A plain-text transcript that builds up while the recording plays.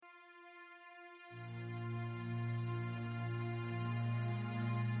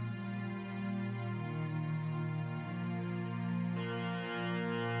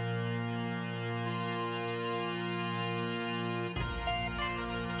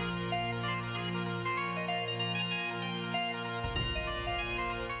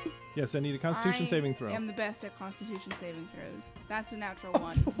Yes, I need a Constitution saving throw. I am the best at Constitution saving throws. That's a natural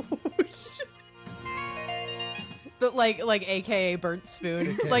one. But like AKA Burnt Spoon.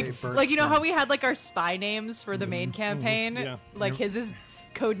 AKA like Burnt you know Spoon. how we had like our spy names for the main campaign? Yeah. Like his is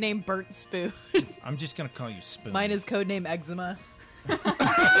codename Burnt Spoon. I'm just going to call you Spoon. Mine is codename Eczema.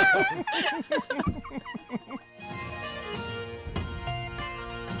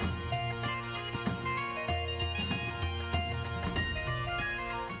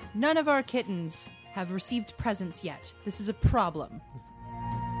 None of our kittens have received presents yet. This is a problem.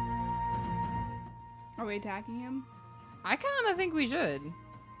 Are we attacking him? I kind of think we should.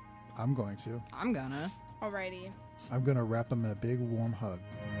 I'm going to. I'm gonna. Alrighty. I'm going to wrap him in a big warm hug.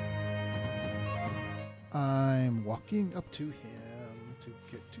 I'm walking up to him to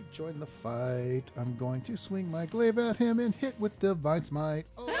get to join the fight. I'm going to swing my glaive at him and hit with Divine Smite.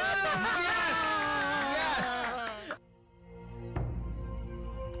 Oh,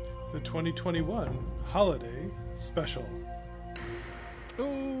 The 2021 Holiday Special.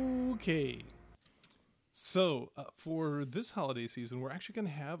 Okay. So, for this holiday season, we're actually going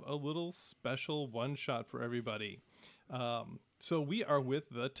to have a little special one-shot for everybody. So we are with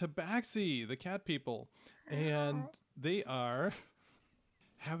the Tabaxi, the cat people, and they are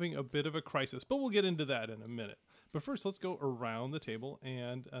having a bit of a crisis, but we'll get into that in a minute. But first, let's go around the table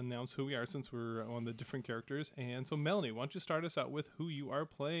and announce who we are since we're on the different characters. And so, Melanie, why don't you start us out with who you are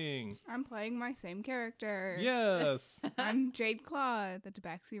playing? I'm playing my same character. Yes. I'm Jade Claw, the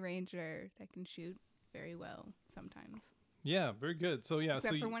Tabaxi Ranger that can shoot very well sometimes. Yeah, very good. So, yeah.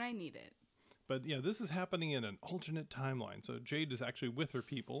 Except so for when I need it. But yeah, this is happening in an alternate timeline. So Jade is actually with her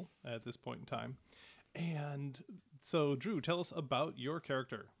people at this point in time. And so, Drew, tell us about your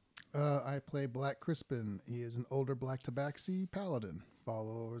character. I play Black Crispin. He is an older Black Tabaxi paladin.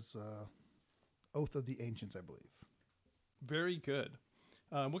 Follows Oath of the Ancients, I believe. Very good.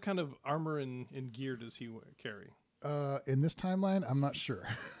 What kind of armor and gear does he carry? In this timeline, I'm not sure.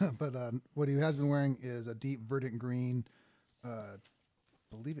 But what he has been wearing is a deep verdant green,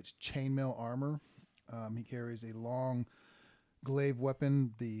 believe it's chainmail armor. He carries a long glaive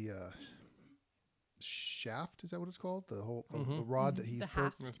weapon, the shaft, is that what it's called? The whole the rod that he's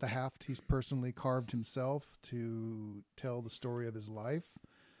the haft he's personally carved himself to tell the story of his life.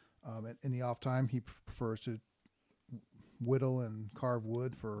 In the off time, he prefers to whittle and carve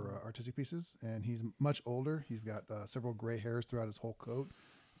wood for artistic pieces, and he's much older. He's got several gray hairs throughout his whole coat.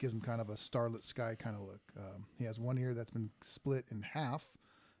 Gives him kind of a starlit sky kind of look. He has one ear that's been split in half,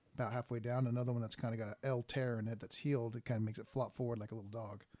 about halfway down. Another one that's kind of got an L tear in it that's healed. It kind of makes it flop forward like a little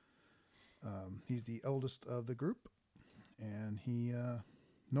dog. He's the eldest of the group, and he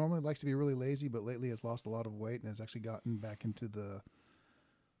normally likes to be really lazy, but lately has lost a lot of weight and has actually gotten back into the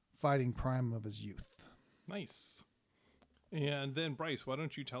fighting prime of his youth. Nice. And then, Bryce, why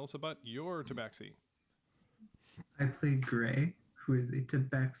don't you tell us about your Tabaxi? I play Gray, who is a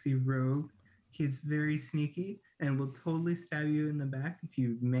Tabaxi rogue. He's very sneaky and will totally stab you in the back if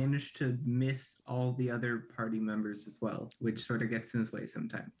you manage to miss all the other party members as well, which sort of gets in his way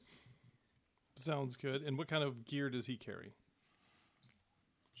sometimes. Sounds good. And what kind of gear does he carry?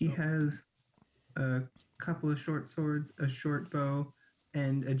 He has a couple of short swords, a short bow,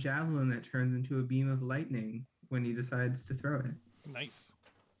 and a javelin that turns into a beam of lightning when he decides to throw it. Nice.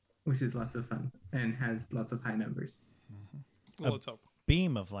 Which is lots of fun and has lots of high numbers. Well, let's hope.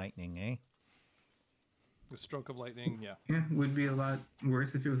 Beam of lightning, eh? A stroke of lightning, yeah. Yeah, would be a lot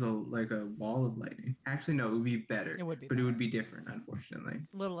worse if it was like a wall of lightning. Actually, no, it would be better. It would be but better. it would be different, unfortunately.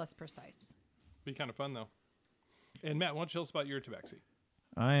 A little less precise. Be kind of fun, though. And Matt, why don't you tell us about your Tabaxi?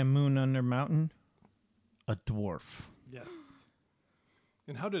 I am Moon Under Mountain, a dwarf. Yes.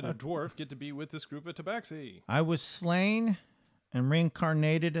 And how did a dwarf get to be with this group of Tabaxi? I was slain and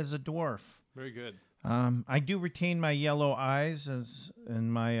reincarnated as a dwarf. Very good. I do retain my yellow eyes as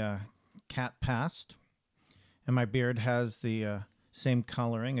in my cat past, and my beard has the same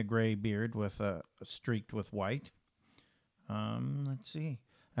coloring, a gray beard with streaked with white. Let's see,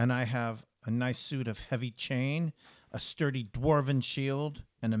 and I have a nice suit of heavy chain, a sturdy dwarven shield,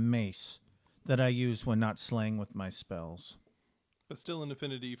 and a mace that I use when not slaying with my spells. But still an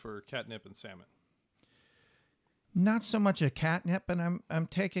affinity for catnip and salmon. Not so much a catnip, but I'm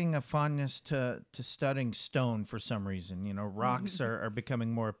taking a fondness to studying stone for some reason. You know, rocks are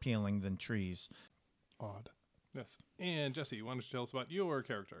becoming more appealing than trees. Odd. Yes. And Jesse, why don't you tell us about your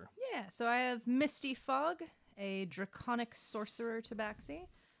character? Yeah, so I have Misty Fog, a draconic sorcerer Tabaxi.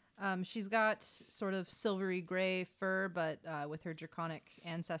 She's got sort of silvery gray fur, but with her draconic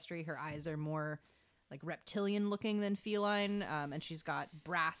ancestry, her eyes are more like reptilian looking than feline, and she's got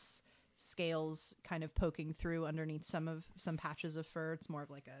brass scales kind of poking through underneath some patches of fur. It's more of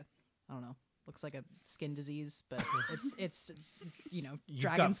like a I don't know. Looks like a skin disease, but it's You've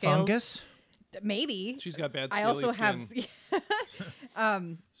dragon got scales. fungus, Maybe. She's got bad. I also have. skin.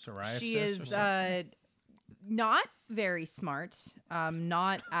 psoriasis. She or is something? not very smart.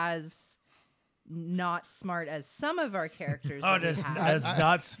 Not as not smart as some of our characters. Oh, that we that's have.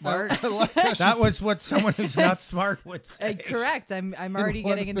 not smart. I like how That was what someone who's not smart would say. Correct. I'm already in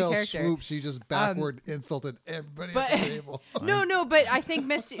one getting into fell character. swoop, she just backward insulted everybody but- at the table. No, but I think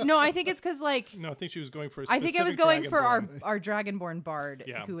Misty. No, I think it's because like No, I think she was going for. I think I was going for Dragonborn. our Dragonborn bard,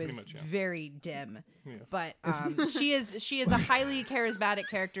 Yeah, who pretty is much, yeah. very dim. Yes. But she is a highly charismatic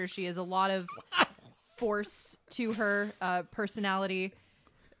character. She has a lot of force to her personality.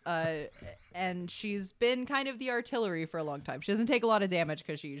 And she's been kind of the artillery for a long time. She doesn't take a lot of damage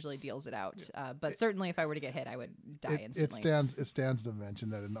because she usually deals it out. But certainly, if I were to get hit, I would die It instantly. stands to mention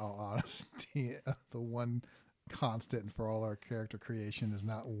that in all honesty, the one constant for all our character creation is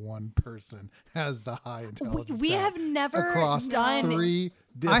not one person has the high intelligence. We stat have never across done. 3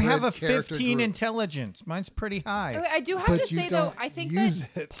 I different have a character 15 groups. intelligence. Mine's pretty high. I do have But to you say though, don't I think use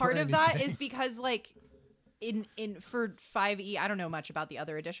that it for part of that anything. is because like in for 5e, I don't know much about the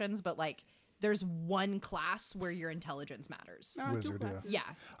other editions, but like there's one class where your intelligence matters. Two Wizard, yeah. classes. Yeah.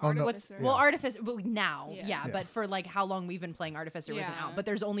 Oh, no. What's Artificer. well, Artificer well, now, Yeah. yeah, Yeah. but for like how long we've been playing Artificer wasn't Yeah. out. But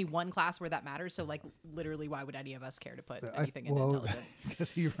there's only one class where that matters. So like literally, why would any of us care to put anything in intelligence? because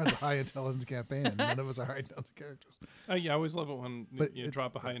he runs a high intelligence campaign, and none of us are high intelligence characters. Yeah, I always love it when But you it-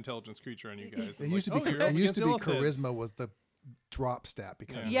 drop a high intelligence creature on you guys. It used to be It charisma was the drop stat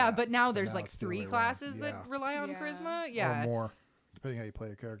because of Yeah, that. but now there's now like it's the other 3 way around. classes that Yeah. rely on Yeah. charisma. Or Yeah. more, depending how you play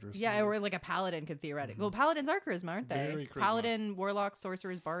your characters. Yeah, or like a paladin could theoretically. Well, paladins are charisma, aren't they? Very charisma. Paladin, warlock,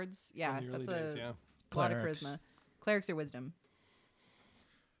 sorcerers, bards. Yeah, In the early that's days, yeah. a lot of Clerics. charisma. Clerics are wisdom.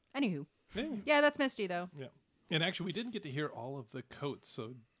 Anywho, Yeah. yeah, that's Misty though. Yeah. And actually, we didn't get to hear all of the coats.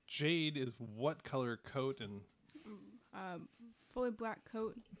 So Jade is what color coat? And Fully black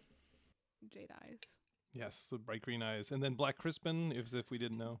coat, jade eyes. yes, the bright green eyes. And then Black Crispin, if we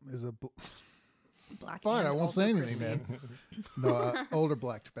didn't know. Is a Black. fine. and I won't also say anything crispy. then. No, older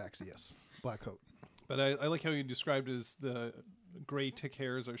black tabaxi, yes, black coat. But I like how you described it as the gray tick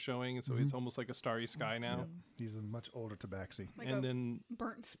hairs are showing. So Mm-hmm. it's almost like a starry sky now. He's a much older tabaxi. Like And a then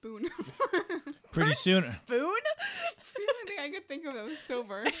burnt spoon. Pretty soon. Spoon? the only thing I could think of that was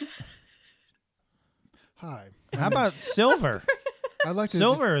silver. Hi. How about silver? I'd like to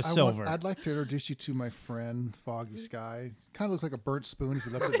Silver is silver. I'd like to introduce you to my friend Foggy Sky. Kind of looks like a burnt spoon if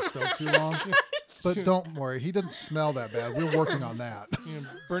you left it in the stove too long. But don't worry, he doesn't smell that bad. We're working on that.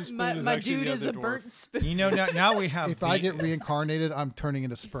 burnt spoon My, is my actually dude the is other a dwarf. burnt spoon. You know, now we have. If I get reincarnated, I'm turning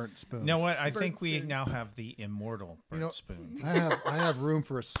into Spurnt Spoon. You know what? I Burnt think we spoon. now have the immortal burnt know- spoon. I have room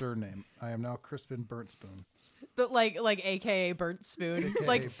for a surname. I am now Crispin Burnt Spoon. But like AKA burnt spoon. AKA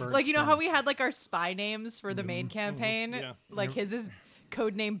like burnt you know how spoon. we had like our spy names for the main campaign? Yeah. Like his is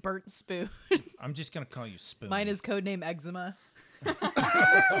codename burnt spoon. I'm just gonna call you spoon. Mine is codename eczema.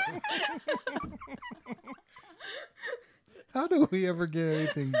 How do we ever get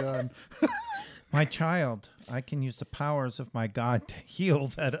anything done? My child. I can use the powers of my God to heal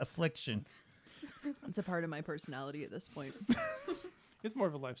that affliction. It's a part of my personality at this point. It's more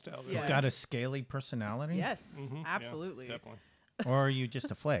of a lifestyle. Yeah. Got a scaly personality? Yes, Mhm, yeah, absolutely. definitely. Or are you just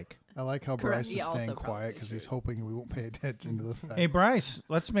a flake? I like how Correct. Bryce is Yeah, also staying probably quiet because he's hoping we won't pay attention to the fact. Hey, Bryce,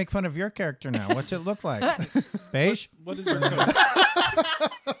 let's make fun of your character now. What's it look like? Beige? What is your coat?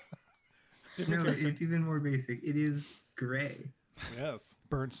 No, it's even more basic. It is gray. Yes.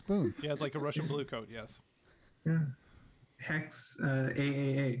 Burnt Spoon. Yeah, like a Russian blue coat. Yes. Yeah. Hex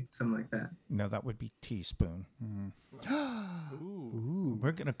AAA, something like that. No, that would be teaspoon. Ooh. Ooh.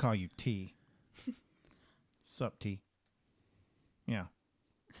 We're going to call you T. Sup, T? Yeah.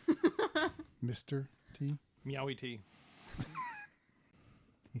 Mr. T. Meowie tea.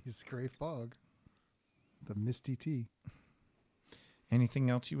 He's Gray Fog. The Misty T. Anything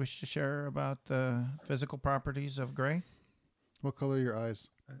else you wish to share about the physical properties of gray? What color are your eyes?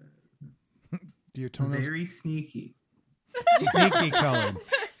 Do your toenails? Very sneaky. Sneaky colored.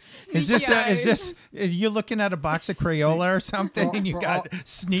 Is this are you looking at a box of Crayola or something and you for got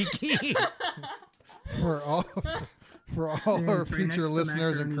sneaky? For all Yeah, our it's right next to future the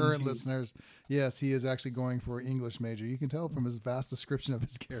listeners and macaroni current sheet. listeners, yes, he is actually going for an English major. You can tell from his vast description of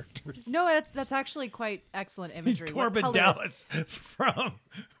his characters. No, that's actually quite excellent He's imagery. Corbin What color is- Dallas from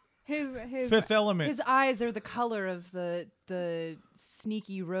His Fifth Element. His eyes are the color of the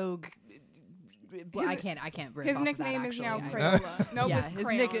sneaky rogue. I can't. Rip his off nickname that, is now actually. Crayola. No, Yeah, it's his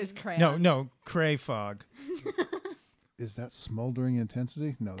crayon. nick is crayon. no, Cray Fog. Is that smoldering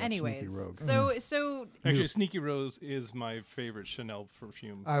intensity? No, that's Sneaky Anyways, Rogue. so Actually, Sneaky Rose is my favorite Chanel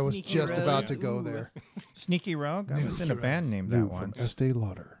perfume. I was Sneaky just Rose. about to go Ooh. there. Sneaky Rogue? I was in a band named that New from once. Estee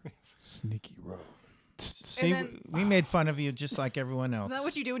Lauder. Sneaky Rogue. See, And then- we made fun of you just like everyone else. isn't that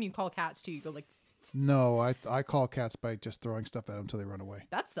what you do when you call cats too? You go like, No, I call cats by just throwing stuff at them until they run away.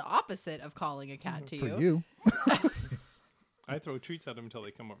 that's the opposite of calling a cat to For you. you, I throw treats at them until they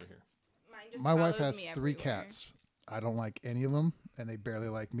come over here. Mine just my wife follows has me 3 everywhere. cats. I don't like any of them, and they barely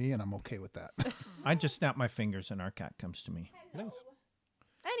like me, and I'm okay with that. I just snap my fingers and our cat comes to me. Nice.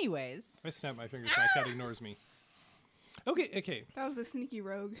 Anyways, I snap my fingers. My cat ignores me. Okay. That was a sneaky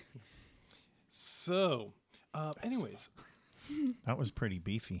rogue. So, anyways, That was pretty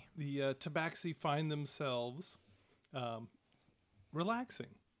beefy. the Tabaxi find themselves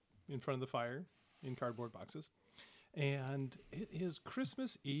relaxing in front of the fire in cardboard boxes. And it is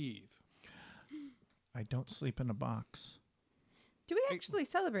Christmas Eve. I don't sleep in a box. do we actually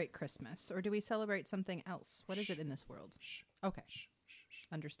celebrate Christmas or do we celebrate something else? What is it in this world? Okay.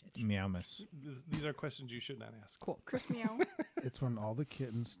 Understood. Meowmas. These are questions you should not ask. Cool. Chris meow. It's when all the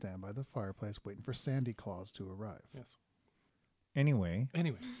kittens stand by the fireplace waiting for Sandy Claus to arrive. Yes. Anyway,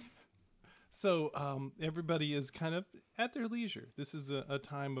 Anyways, so everybody is kind of at their leisure. This is a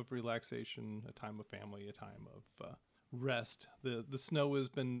time of relaxation, a time of family, a time of rest. The snow has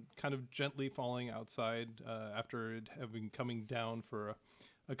been kind of gently falling outside after it having coming down for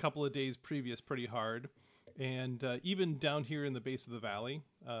a couple of days previous pretty hard. And even down here in the base of the valley,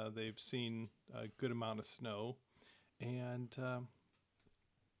 they've seen a good amount of snow. And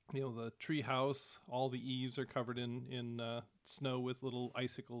the tree house, all the eaves are covered in snow with little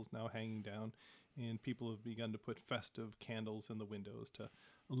icicles now hanging down, and people have begun to put festive candles in the windows to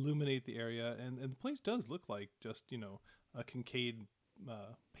illuminate the area. And the place does look like just, a Kincaid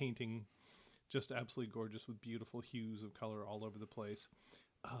painting, just absolutely gorgeous with beautiful hues of color all over the place.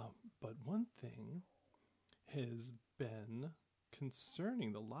 But one thing has been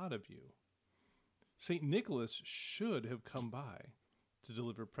concerning the lot of you. St. Nicholas should have come by to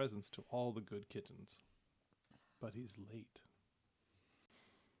deliver presents to all the good kittens, but he's late.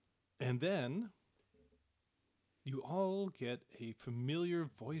 And then you all get a familiar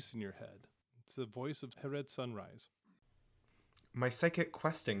voice in your head. It's the voice of Hered Sunrise. My psychic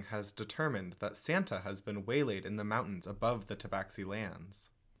questing has determined that Santa has been waylaid in the mountains above the Tabaxi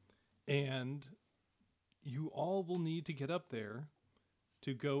lands. And you all will need to get up there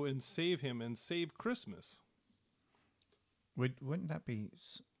to go and save him and save Christmas. wouldn't that be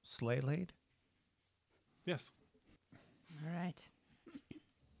sleigh laid? Yes. All right.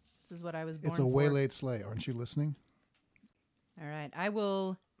 This is what I was born It's a for. waylaid sleigh. Aren't you listening? All right. I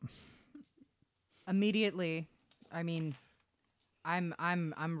will immediately. I mean, I'm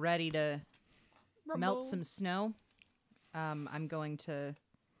ready to melt Rumble. some snow. I'm going to.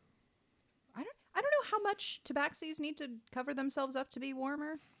 I don't know how much Tabaxis need to cover themselves up to be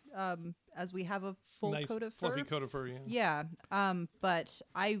warmer. As we have a full Nice coat of fluffy fur. coat of fur, yeah. Yeah. But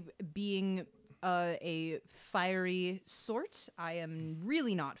I, being a fiery sort, I am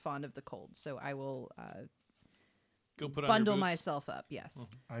really not fond of the cold. So I will Go put on bundle your boots. myself up. Yes.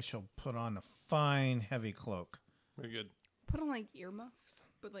 I shall put on a fine, heavy cloak. Very good. Put on like earmuffs,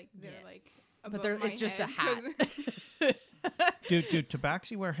 but like they're Yeah. like. But above there, my it's just a head, hat. 'cause- Do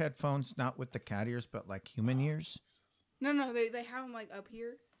Tabaxi wear headphones not with the cat ears, but like human ears? no, they have them like up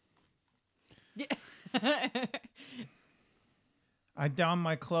here. I don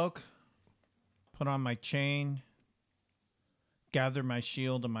my cloak, put on my chain, gather my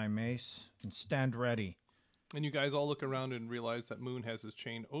shield and my mace, and stand ready. And you guys all look around and realize that Moon has his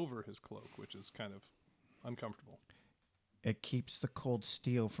chain over his cloak, which is kind of uncomfortable. It keeps the cold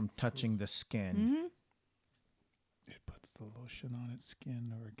steel from touching the skin. It puts the lotion on its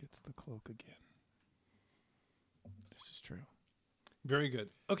skin or it gets the cloak again. This is true. Very good.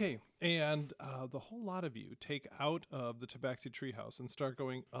 Okay, and the whole lot of you take out of the Tabaxi treehouse and start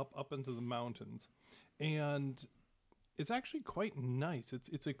going up into the mountains, and it's actually quite nice.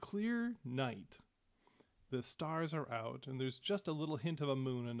 It's a clear night. The stars are out, and there's just a little hint of a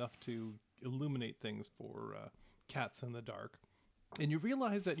moon, enough to illuminate things for cats in the dark. And you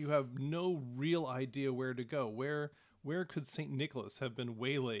realize that you have no real idea where to go. Where could St. Nicholas have been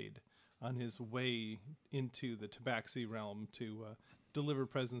waylaid on his way into the Tabaxi realm to deliver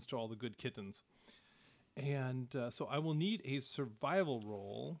presents to all the good kittens? And so I will need a survival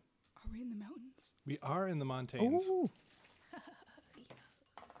roll. Are we in the mountains? We are in the Montagnes.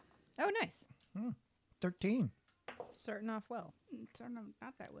 Oh, nice. 13. Starting off well. It's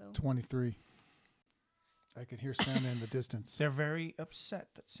not that well. 23. I can hear Santa in the distance. They're very upset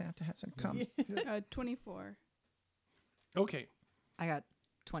that Santa hasn't come. 24. Okay. I got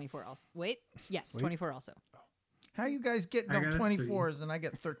 24 also. Wait. Yes, Wait. 24 also. I got 24 also. Wait. Yes, Wait. 24 also. How you guys getting I up got a 24s and I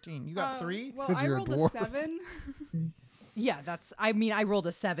get 13? You got 3? Well, 'Cause I you're a rolled a dwarf. 7. Yeah, I mean, I rolled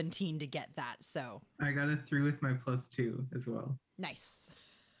a 17 to get that, so I got a 3 with my +2 as well. nice.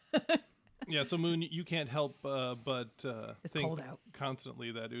 Yeah, so Moon, you can't help but It's think cold out.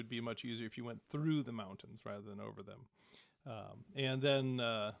 constantly that it would be much easier if you went through the mountains rather than over them. And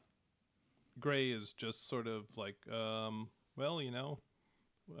then Gray is just sort of like, well,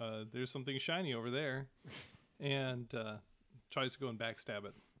 there's something shiny over there, and tries to go and backstab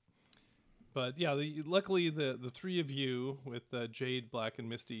it. But yeah, luckily the three of you with Jade, Black, and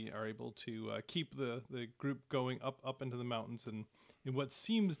Misty are able to keep the group going up into the mountains and in what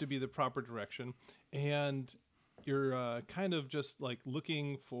seems to be the proper direction. And you're kind of just like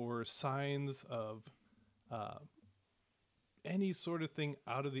looking for signs of any sort of thing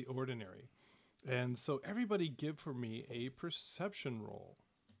out of the ordinary. And so everybody give for me a perception roll.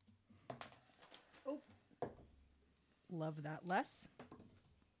 Love that less.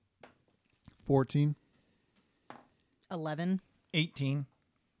 14. 11. 18.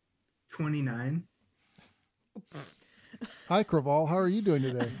 29. Hi, Craval. How are you doing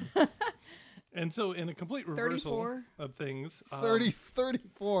today? And so in a complete reversal 34. of things,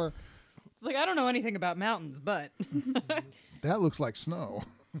 34. It's like, I don't know anything about mountains, but That looks like snow.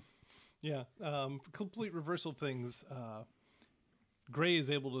 yeah, complete reversal of things. Gray is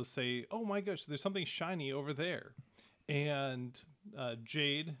able to say, "Oh my gosh, there's something shiny over there," and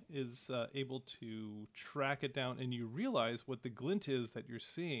Jade is able to track it down, and you realize what the glint is that you're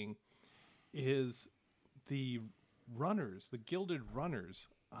seeing is the runners, the gilded runners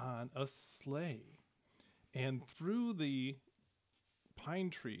on a sleigh. And through the pine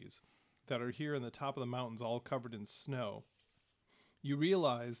trees that are here in the top of the mountains, all covered in snow, you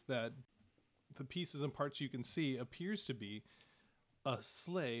realize that the pieces and parts you can see appears to be a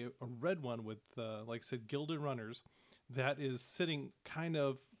sleigh, a red one with, like I said, gilded runners that is sitting kind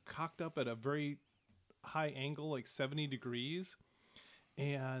of cocked up at a very high angle, like 70 degrees.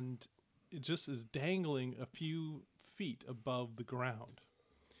 And it just is dangling a few feet above the ground.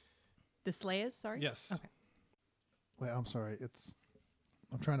 the sleigh is, sorry? Yes. Okay. Wait, I'm sorry.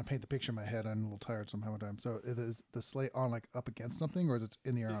 I'm trying to paint the picture in my head. I'm a little tired sometimes. So is the sleigh on like up against something, or is it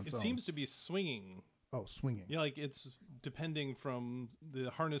in the air on It its own? seems to be swinging. Oh, swinging. Yeah, like it's depending from the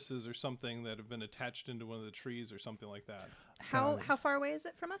harnesses or something that have been attached into one of the trees or something like that. How far away is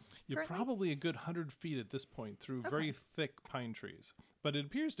it from us? You're currently? probably a good 100 feet at this point through very thick pine trees, but it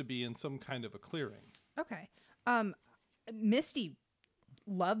appears to be in some kind of a clearing. Okay. Misty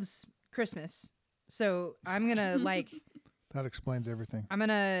loves Christmas. So I'm going to That explains everything. I'm going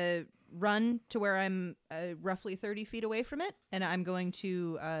to run to where I'm roughly 30 feet away from it, and I'm going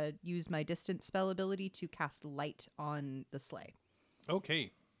to use my distance spell ability to cast light on the sleigh.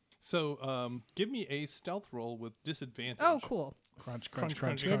 Okay, so give me a stealth roll with disadvantage. Oh, cool. Crunch, Crunch, crunch,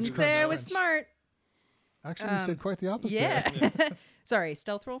 crunch, crunch, crunch. Didn't crunch, say I crunch, was smart. Actually, you said quite the opposite. Yeah. Sorry,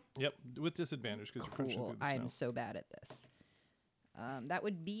 stealth roll? Yep, with disadvantage because you're crunching Cool. through the I am snow. so bad at this. That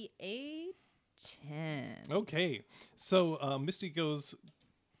would be a 10. Okay, so Misty goes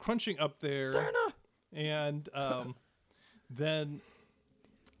crunching up there and then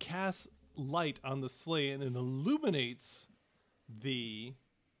casts light on the sleigh and it illuminates the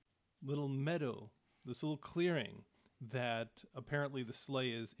little meadow, this little clearing that apparently the sleigh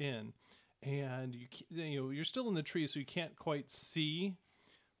is in. And you're still in the tree, so you can't quite see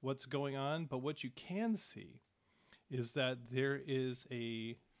what's going on. But what you can see is that there is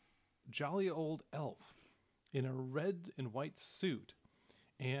a jolly old elf in a red and white suit,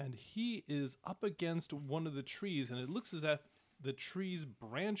 and he is up against one of the trees, and it looks as if the tree's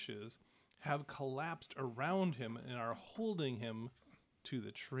branches have collapsed around him and are holding him to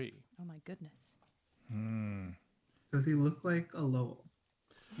the tree. Oh my goodness. Does he look like a Lowell?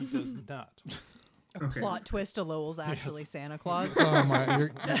 He does not. Okay. Plot twist, a Lowell's actually Santa Claus. Oh my!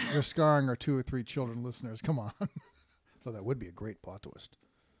 You're scarring our 2 or 3 children listeners. Come on. So that would be a great plot twist.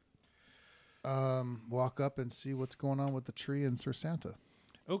 Walk up and see what's going on with the tree and Sir Santa.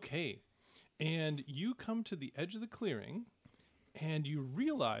 Okay. And you come to the edge of the clearing, and you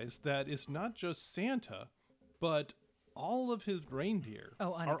realize that it's not just Santa, but all of his reindeer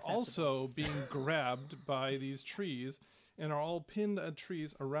Oh, are unacceptable. also being grabbed by these trees and are all pinned at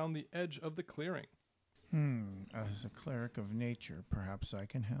trees around the edge of the clearing. As a cleric of nature, perhaps I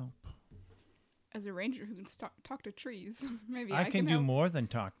can help. As a ranger who can talk to trees, maybe I can do help. more than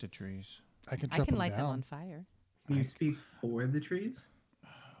talk to trees. I can I chop can them light them down. on fire. Can you speak for the trees?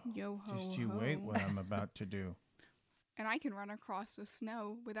 Yo ho Just you ho. wait what I'm about to do. And I can run across the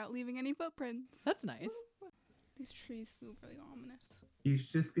snow without leaving any footprints. That's nice. These trees feel really ominous. You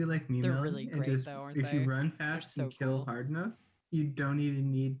should just be like me, They're Melanie, really and great, just, though, aren't if you they? run fast so and kill cool. hard enough, you don't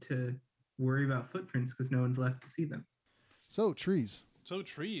even need to worry about footprints because no one's left to see them. So trees So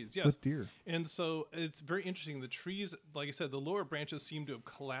trees, yes. with deer. And so it's very interesting. The trees, like I said, the lower branches seem to have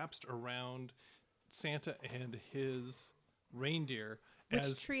collapsed around Santa and his reindeer Which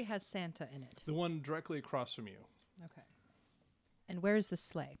as tree has Santa in it? the one directly across from you. Okay. And where's the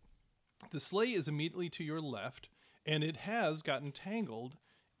sleigh? The sleigh is immediately to your left, and it has gotten tangled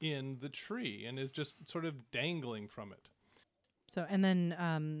in the tree and is just sort of dangling from it. So, and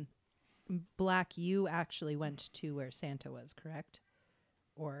then Black, you actually went to where Santa was, correct?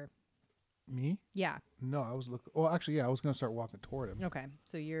 Or, Me? yeah. No, I was looking. Well, actually, yeah, I was gonna start walking toward him. Okay.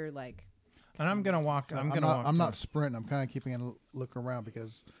 So you're like, And I'm gonna walk. So I'm I'm gonna not. walk. I'm not towards- sprinting. I'm kind of keeping a look around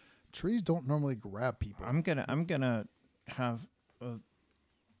because trees don't normally grab people. I'm gonna have a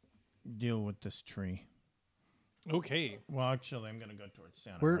deal with this tree. Okay. Well, actually, I'm gonna go towards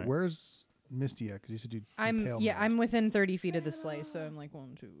Santa. Where right? Where's Misty at? Because you said you. I'm within 30 feet of the sleigh, so I'm like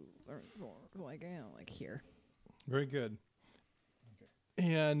 1, 2, 3, 4, like, like here. Very good.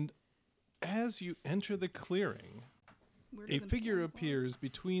 And as you enter the clearing, Where a do them figure Santa Claus? appears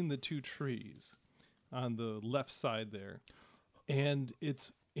between the two trees on the left side there. And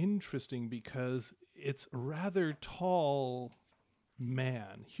it's interesting because it's a rather tall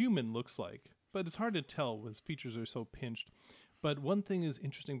man, human looks like, but it's hard to tell. His features are so pinched. But one thing is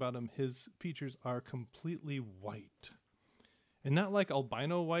interesting about him, his features are completely white. And not like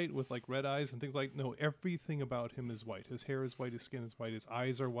albino white with like red eyes and things like, no, everything about him is white. His hair is white, his skin is white, his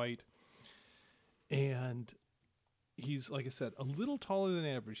eyes are white. And he's, like I said, a little taller than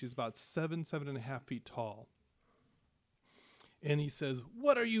average. He's about 7.5 feet tall. And he says,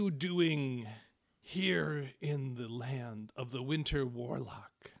 "What are you doing here in the land of the Winter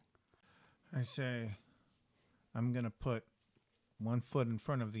Warlock?" I say, I'm gonna put one foot in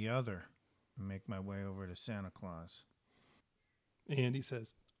front of the other and make my way over to Santa Claus. And he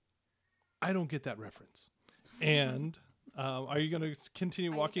says, "I don't get that reference." And are you going to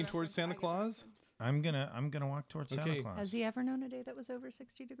continue walking towards Santa Claus? I'm gonna walk towards Santa Okay. Claus. Has he ever known a day that was over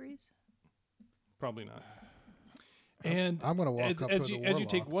 60 degrees? Probably not. And I'm gonna walk up as to you, the as you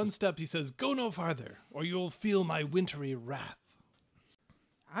take warlock, one just- step, he says, "Go no farther, or you'll feel my wintry wrath."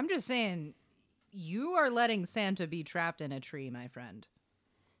 I'm just saying, you are letting Santa be trapped in a tree, my friend.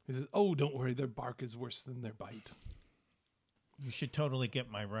 He says, "Oh, don't worry, their bark is worse than their bite." You should totally get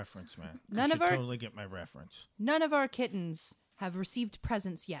my reference, man. None you of should our- totally get my reference. None of our kittens have received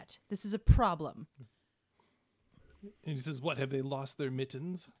presents yet. This is a problem. And he says, "What, have they lost their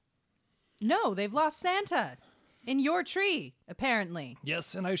mittens?" No, they've lost Santa in your tree, apparently.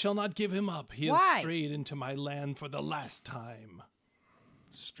 "Yes, and I shall not give him up. He Why? has strayed into my land for the last time."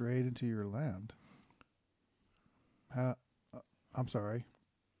 straight into your land. I'm sorry.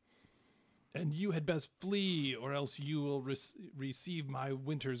 "And you had best flee, or else you will receive my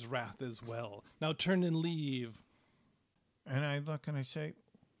winter's wrath as well. Now turn and leave." And I look and I say,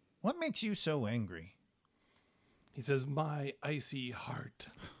 what makes you so angry? He says, "My icy heart."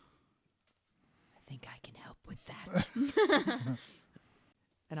 I think I can help with that.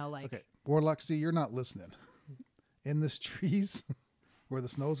 And I'll like, Okay, Warlock, see, you're not listening. In this trees, where the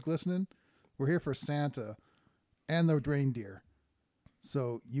snow's glistening, we're here for Santa and the reindeer.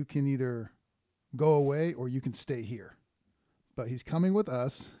 So you can either go away or you can stay here. But he's coming with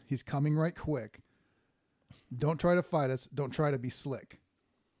us. He's coming right quick. Don't try to fight us. Don't try to be slick.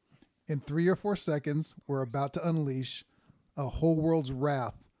 In 3 or 4 seconds, we're about to unleash a whole world's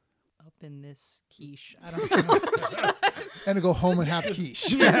wrath up in this quiche. I don't know. and to go home and have quiche.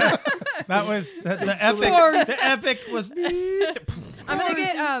 That was the epic. The epic was. I'm gonna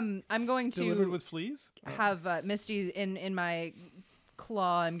get I'm going Delivered to with fleas? have Misty in my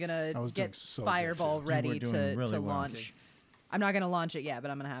claw. I'm gonna I was doing get so good, Fireball too. You ready were doing to really well. launch. I'm not gonna launch it yet, but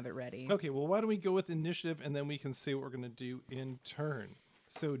I'm gonna have it ready. Okay, well, why don't we go with initiative, and then we can say what we're going to do in turn.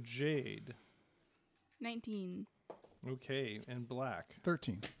 So, Jade. 19. Okay, and Black.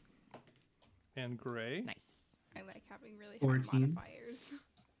 13. And Gray. Nice. I like having really high 14. modifiers.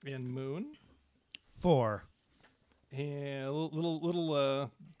 And Moon. 4. And a little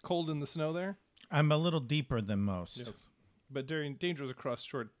cold in the snow there. I'm a little deeper than most. Yes. But dangerous across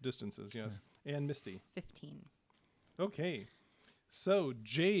short distances, yes. And Misty. 15. Okay. So,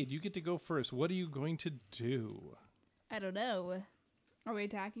 Jade, you get to go first. What are you going to do? I don't know. Are we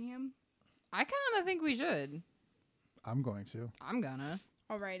attacking him? I kind of think we should. I'm going to. I'm gonna.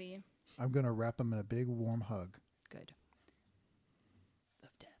 Alrighty. I'm going to wrap him in a big warm hug. Good. Of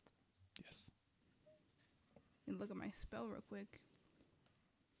death. Yes. And look at my spell real quick.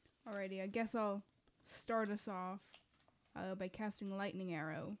 Alrighty, I guess I'll start us off by casting a lightning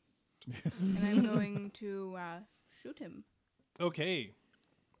arrow. And I'm going to shoot him. Okay.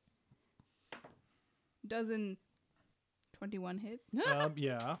 Doesn't 21 hit?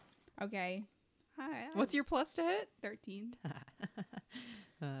 Yeah. Okay. Hi. What's your plus to hit? 13?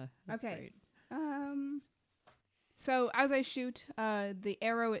 That's Okay. great. So as I shoot, the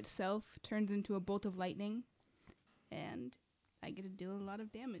arrow itself turns into a bolt of lightning, and I get to deal a lot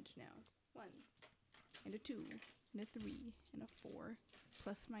of damage now. 1, and a 2, and a 3, and a 4,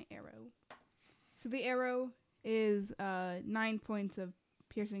 plus my arrow. So the arrow is 9 points of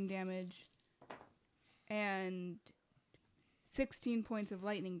piercing damage, and 16 points of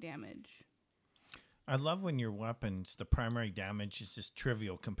lightning damage. I love when your weapons, the primary damage is just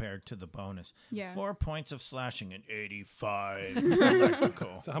trivial compared to the bonus. Yeah. 4 points of slashing and 85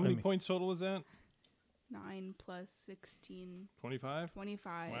 electrical. So how many points total is that? 9 plus 16, 25?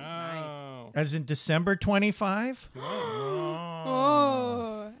 25. Wow. As in December 25?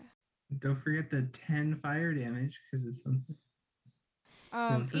 Oh. Don't forget the 10 fire damage because it's something.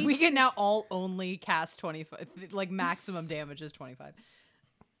 Each- We can now all only cast 25. Like maximum damage is 25.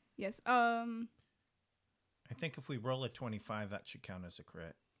 Yes. I think if we roll a 25, that should count as a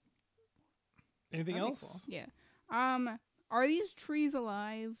crit. Anything That'd be else? cool. Yeah. Are these trees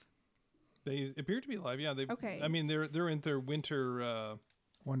alive? They appear to be alive. Yeah. They. Okay. I mean, they're in their winter.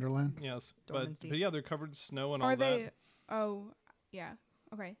 Wonderland. Yes, Dormancy. but yeah, they're covered in snow and all Are that. they? Oh, yeah.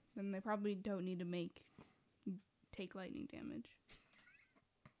 Okay. Then they probably don't need to take lightning damage.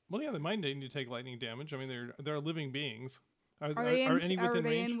 Well, yeah, they might need to take lightning damage. I mean, they're living beings. Are they in? Any Are within they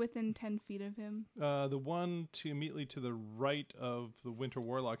range? in within 10 feet of him? The one immediately to the right of the Winter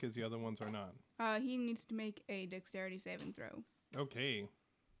Warlock is. The other ones are not. He needs to make a dexterity saving throw. Okay.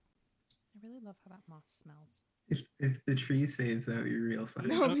 I really love how that moss smells. If the tree saves, that would be real fun.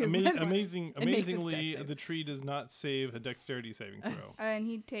 No, it wouldn't. Amazing. It makes its Amazingly, dex save. the tree does not save a dexterity saving throw. And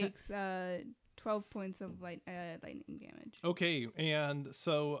he takes 12 points of lightning damage. Okay, and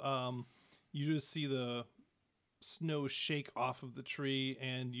so you just see the snow shake off of the tree,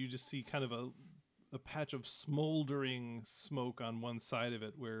 and you just see kind of a patch of smoldering smoke on one side of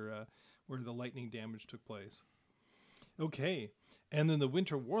it where the lightning damage took place. Okay, and then the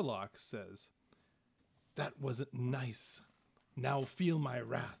Winter Warlock says, "That wasn't nice. Now feel my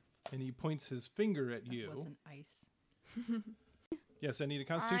wrath." And he points his finger at you. That wasn't ice. Yes, I need a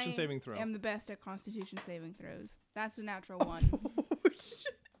Constitution saving throw. I am the best at Constitution saving throws. That's a natural 1.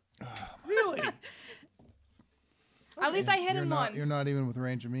 Really? At least I hit You're him not, once. You're not even with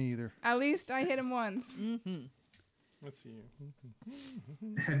range of me either. At least I hit him once. Let's see.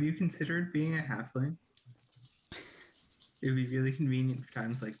 Have you considered being a halfling? It would be really convenient for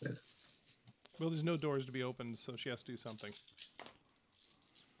times like this. Well, there's no doors to be opened, so she has to do something.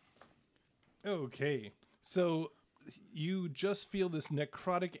 Okay, so you just feel this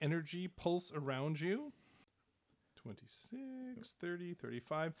necrotic energy pulse around you. 26, 30,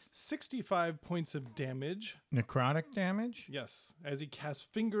 35, 65 points of damage. Necrotic damage? Yes, as he casts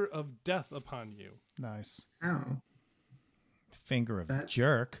Finger of Death upon you. Nice. Ow. Finger of That's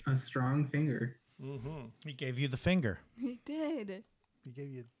jerk. a strong finger. Mm-hmm. He gave you the finger. He did. He gave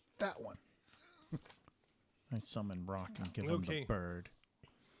you that one. I summon Rock and give him Okay. the bird.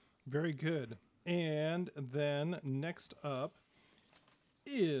 Very good. And then next up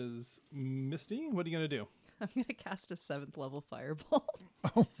is Misty. What are you going to do? I'm going to cast a 7th level fireball.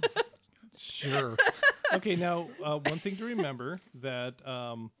 Sure. Okay, now one thing to remember that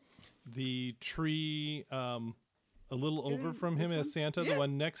the tree a little over from him is Santa. The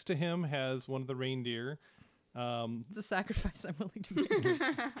one next to him has one of the reindeer. It's a sacrifice I'm willing to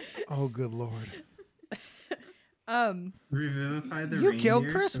make. Oh, good Lord. Revivify the You reindeer. killed so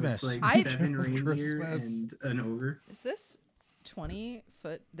it's Christmas. like I 7 killed reindeer Christmas. and an ogre. Is this 20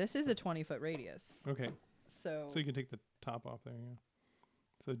 foot? This is a 20-foot radius. Okay, So, so you can take the top off there. Yeah.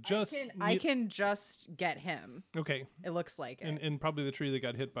 So just I can just get him. okay, It looks like it. and probably the tree that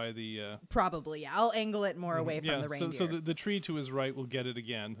got hit by the Probably, yeah. I'll angle it more away from yeah. the reindeer. So the tree to his right will get it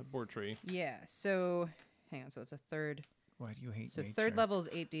again. The boar tree. Yeah, so hang on. So it's a third. Why do you hate So nature? third level is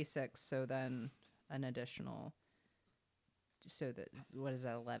 8d6. So then an additional. So that what is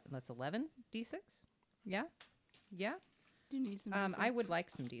that? 11. That's 11 d6. Yeah, yeah. Do you need some I D6? would like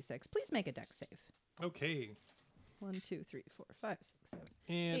some d6. Please make a dex save. Okay, 1, 2, 3, 4, 5, 6, 7,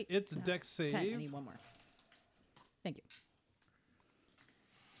 and 8, it's 9, dex 10. I save. need one more. Thank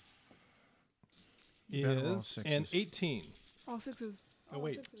you. Better roll Is an sixes. 18. All sixes. Oh All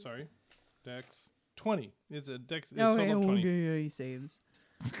wait, sixes. sorry. Dex 20. It's a dex. Oh, total of 20. yeah, he saves.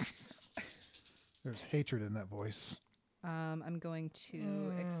 There's hatred in that voice. I'm going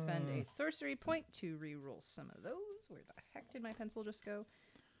to expend a sorcery point to re-roll some of those. Where the heck did my pencil just go?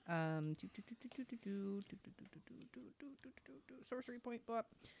 Sorcery point, blah.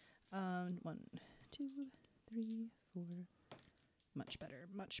 1, 2, 3, 4. Much better,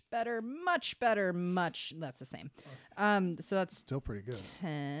 much better, much better, much. That's the same. So that's Still pretty good.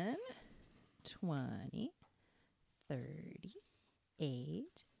 10, 20, 38,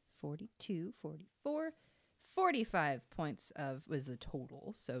 42, 44, 45 points of was the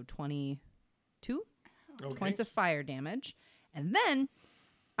total. So 22 points of fire damage. And then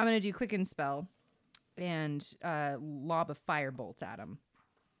I'm going to do Quicken Spell and lob a firebolt at him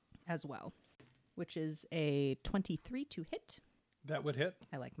as well, which is a 23 to hit. That would hit.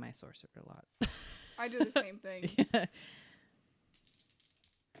 I like my sorcerer a lot. I do the same thing.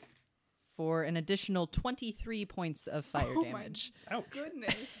 For an additional 23 points of fire damage. Ouch.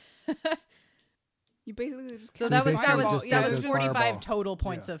 Goodness. You basically just So cast that was a that fireball. was Yeah, that was it 45 fireball. total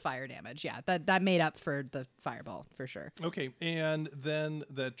points Yeah. of fire damage. Yeah, that made up for the fireball for sure. Okay, and then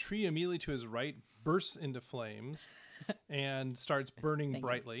the tree immediately to his right bursts into flames and starts burning Thank you.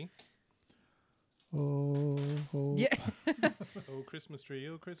 brightly. Oh, Yeah. Oh, Christmas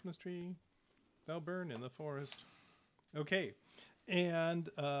tree, thou burn in the forest. Okay, and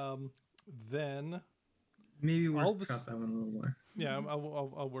then Maybe All of workshop us- that one a little more. yeah,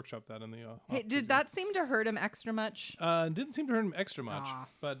 I'll workshop that in the. Hey, did that seem to hurt him extra much? Didn't seem to hurt him extra much, Ah.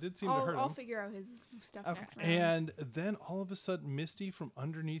 but did seem to hurt I'll him. figure out his stuff Okay. next round. And then all of a sudden, Misty, from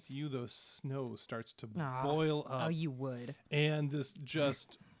underneath you, the snow starts to Ah. boil up, Oh, you would. and this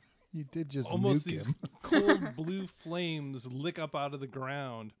just you did just almost nuke these him. cold blue flames lick up out of the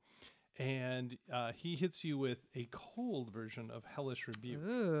ground, and he hits you with a cold version of Hellish Rebuke.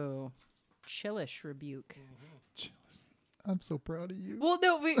 Ooh, chillish rebuke. I'm so proud of you. Well,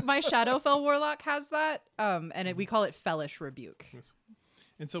 no, my Shadowfell Warlock has that, and we call it Fellish Rebuke.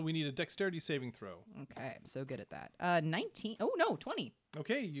 And so we need a dexterity saving throw. Okay, I'm so good at that. 19. Oh no, 20.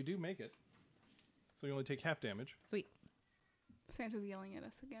 Okay, you do make it. So you only take half damage. Sweet. Santa's yelling at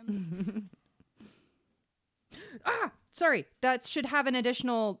us again. Sorry, that should have an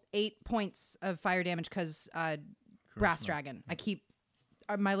additional 8 points of fire damage because Brass Dragon. I keep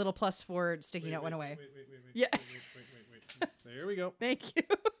my little +4 sticky note went away. Wait. Yeah. Wait. There we go. Thank you.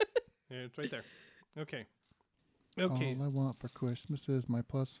 Yeah, it's right there. Okay. Okay. All I want for Christmas is my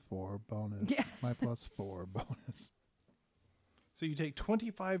 +4 bonus. Yeah. My +4 bonus. So you take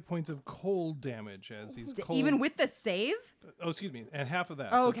 25 points of cold damage as these cold... Even with the save? Oh, excuse me. And half of that.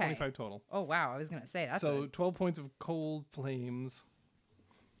 Oh, so okay. 25 total. Oh wow, I was gonna say that's So 12 points of cold flames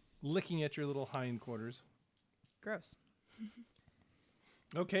licking at your little hindquarters. gross.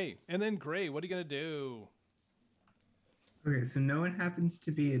 Okay. And then Gray, what are you going to do? Okay, so no one happens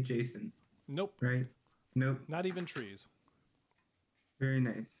to be adjacent, Nope. right? Nope. Not even trees. Very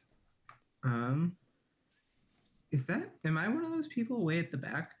nice. Am I one of those people way at the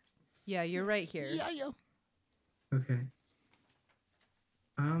back? Yeah, you're right here. Okay.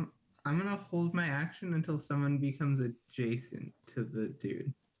 I'm gonna hold my action until someone becomes adjacent to the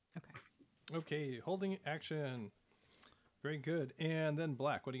dude. Okay. Okay. Holding action. Very good. And then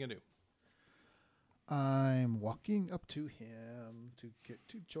Black, what are you going to do? I'm walking up to him to get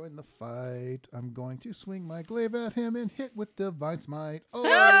to join the fight. I'm going to swing my glaive at him and hit with Divine Smite. Oh,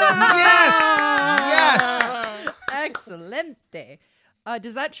 Yes! Excelente.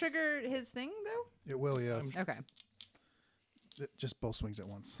 Does that trigger his thing though? it will, yes. Okay. Just both swings at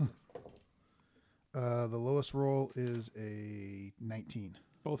once. The lowest roll is a 19.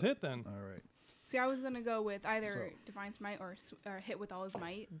 Both hit then. All right. See, I was gonna go with either So- Divine Smite or hit with all his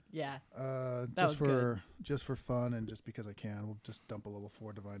might. Yeah. Just was for just for fun and just because I can, we'll just dump a level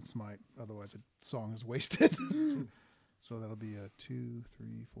 4 Divine Smite. Otherwise, the song is wasted. So that'll be a 2,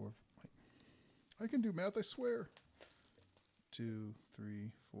 3, 4. Wait. I can do math, I swear. 2,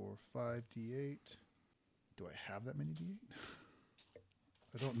 3, 4, 5 D8. Do I have that many D8?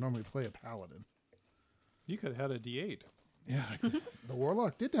 I don't normally play a paladin. You could have had a D8. Yeah, the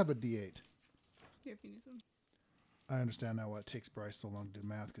warlock did have a D8. Here, if you need some. I understand now why it takes Bryce so long to do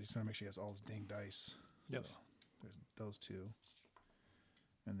math because he's trying to make sure he has all his dang dice. Yes. So there's those two.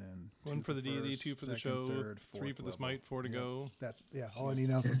 And then One 2 for the D&D, first, 2 for the second, show, third, 3 fourth for the level. smite, 4 to Yeah, go. That's all I need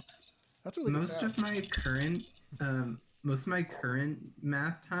now. That's really good. Most of my current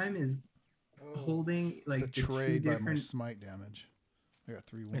math time is holding like the the tray two by my different. smite damage. I got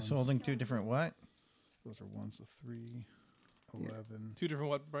 3 ones. It's holding two different what? Those are 1, so 3, 11. 2 different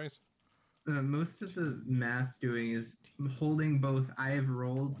what, Bryce? Most of the math doing is holding both. I have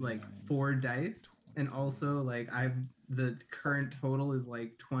rolled like 4 dice, and also like the current total is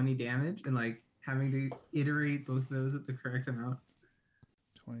like 20 damage, and like having to iterate both those at the correct amount.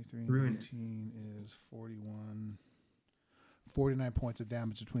 23 and Ruinous. 18 is 41. 49 points of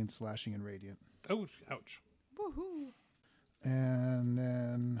damage between slashing and radiant. Ouch. Woohoo! And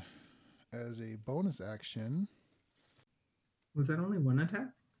then as a bonus action, Was that only one attack?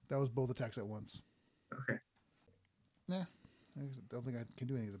 that was both attacks at once. Okay. Yeah. I don't think I can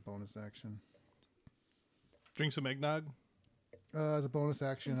do anything as a bonus action. Drink some eggnog. As a bonus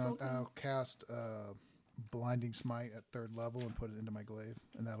action, Consulting. I'll cast Blinding Smite at 3rd level and put it into my glaive,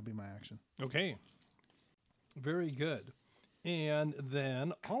 and that'll be my action. Okay. Very good. And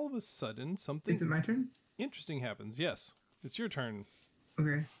then all of a sudden, something Is it my turn? interesting happens. Yes, it's your turn.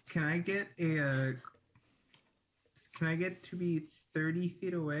 Okay. Can I get to be 30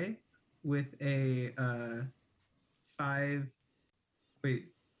 feet away with a 5? Wait,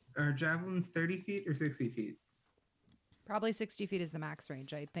 are javelins 30 feet or 60 feet? Probably 60 feet is the max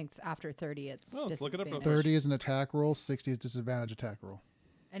range. I think after 30, it's Oh, let's look it up real disadvantage. 30 is an attack roll, 60 is disadvantage attack roll.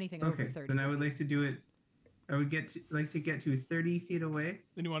 Anything over Okay, 30. then I would like to do it. I would like to get to 30 feet away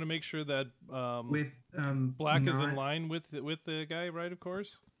Then you want to make sure that with Black is in not- line with the guy, right? Of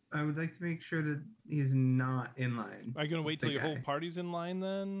course. I would like to make sure that he's not in line. Are you gonna wait till The your whole guy. party's in line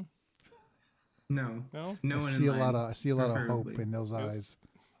then? No, No. no I one see in a lot line, of hope preferably. in those Yes. eyes.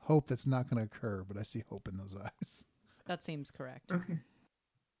 Hope that's not going to occur, but I see hope in those eyes. That seems correct. Okay.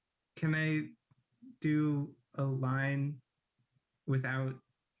 Can I do a line without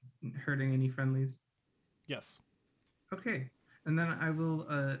hurting any friendlies? Yes. Okay. And then I will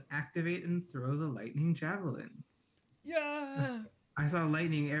activate and throw the lightning javelin. Yeah. I saw a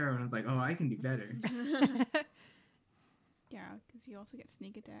lightning arrow and I was like, oh, I can do better. Yeah, because you also get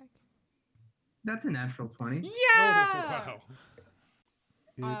sneak attack. That's a natural 20. Oh, wow.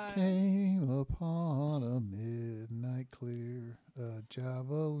 It came upon a midnight clear, a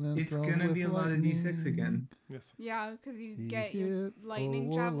javelin It's thrown going to with be a lot of d6 lightning. again. Yes. Yeah, because you He get your hit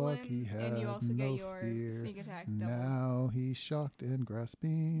lightning a warlock, javelin, he and you had also no get your fear. sneak attack double. Now he's shocked and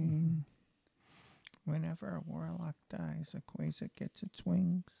grasping. Whenever a warlock dies, a Quasar gets its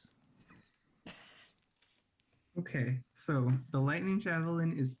wings. Okay, so the lightning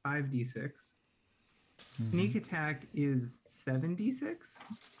javelin is 5d6. Sneak attack is 7d6.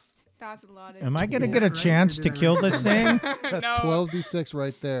 That's a lot of. Am I going to Yeah, get a right, chance or to did I kill write this that thing? That's No. 12d6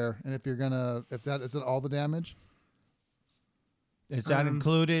 right there. And if that is it all the damage? Is that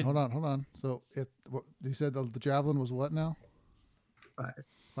included? Hold on. So you said the javelin was what now? 5.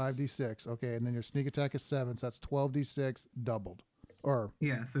 5d6. Okay, and then your sneak attack is 7, so that's 12d6 doubled. Or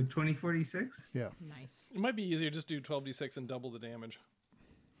Yeah, so 24d6. yeah. Nice. It might be easier just do 12d6 and double the damage.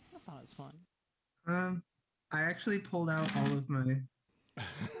 That's not as fun. I actually pulled out all of my.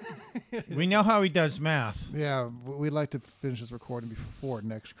 We know how he does math. Yeah, we'd like to finish this recording before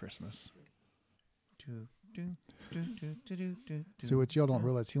next Christmas. So what y'all don't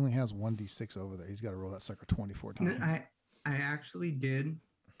realize, he only has 1d6 over there. He's got to roll that sucker 24 times. I actually did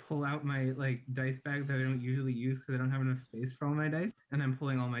pull out my dice bag that I don't usually use because I don't have enough space for all my dice, and I'm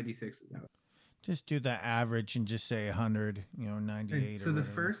pulling all my d6s out. Just do the average and just say 100, 98 So or the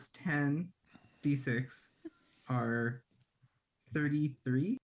whatever. first 10 d6 are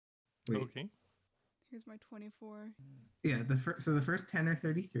 33. Wait, Okay. Here's my 24. yeah, the first 10 are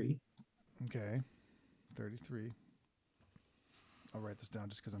 33. Okay, 33. I'll write this down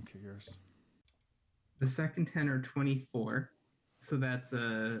just because I'm curious. The second 10 are 24. So that's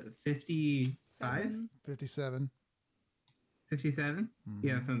 55, 7. 57. 57.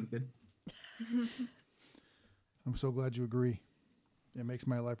 Yeah, that sounds good. I'm so glad you agree. It makes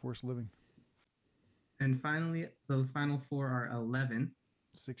my life worth living. And finally, the final 4 are 11.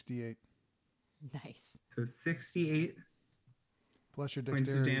 68. Nice. So 68. Plus your Points of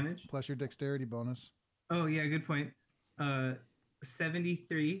dexterity. damage? Plus your dexterity bonus. Oh, yeah, good point.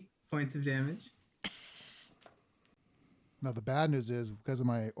 73 points of damage. Now the bad news is because of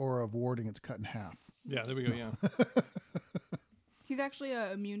my aura of warding, it's cut in half. Yeah, there we go. Yeah. He's actually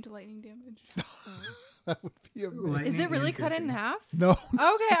immune to lightning damage. That would be amazing. Lightning Is it really and cut in piercing. half? No,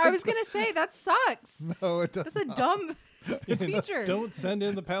 Okay, I was gonna say that sucks. no, it That's doesn't. a dumb teacher. Don't send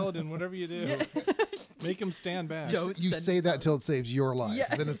in the paladin, whatever you do. Make him stand back. Don't. You send say it that out. until it saves your life.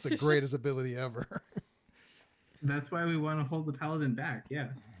 Yeah. Then it's the greatest ability ever. That's why we want to hold the paladin back. Yeah.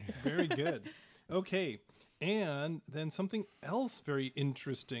 Very good. Okay. And then something else very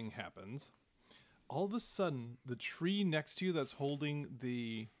interesting happens. All of a sudden, the tree next to you that's holding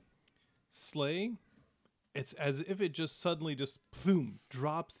the sleigh, it's as if it just suddenly just boom,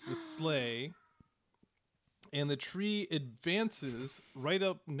 drops the sleigh, and the tree advances right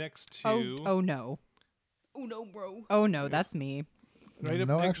up next to Oh no. Oh no, bro. Oh no, that's me. right up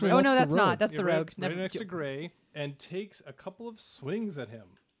No, next- actually, Oh, that's no, the that's not. rogue. That's the right- rogue. right next to Gray, and takes a couple of swings at him.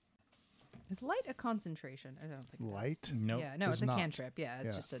 Is light a concentration? I don't think it is. Light. Nope. Yeah, no, It's it's a not. cantrip. Yeah,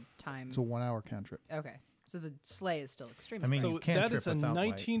 it's Yeah. just a time. It's a 1 hour cantrip. Okay, so the slay is still extremely. I mean, So you can't that trip is a without light.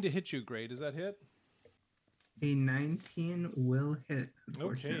 19 to hit you, Gray. Does that hit? A 19 will hit,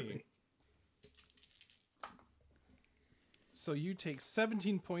 unfortunately. Okay. So you take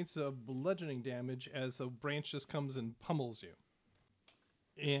 17 points of bludgeoning damage as the branch just comes and pummels you.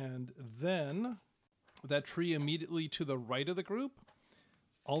 And then that tree immediately to the right of the group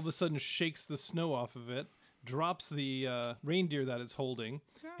all of a sudden shakes the snow off of it, drops the reindeer that it's holding,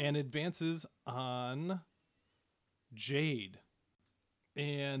 and advances on Jade.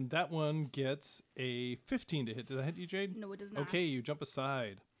 And that one gets a 15 to hit. Did that hit you, Jade? No, it does not. Okay, you jump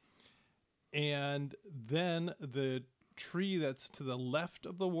aside. And then the tree that's to the left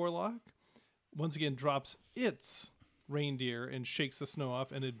of the warlock once again drops its reindeer and shakes the snow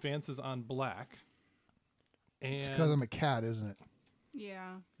off and advances on Black. It's because And I'm a cat, isn't it?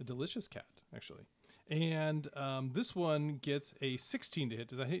 Yeah. a delicious cat, actually. And this one gets a 16 to hit.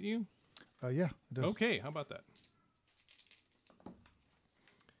 Does that hit you? Yeah, it does. Okay, how about that?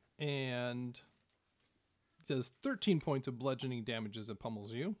 And does 13 points of bludgeoning damage as it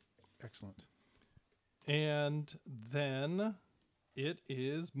pummels you. Excellent. And then it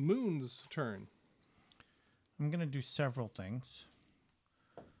is Moon's turn. I'm going to do several things.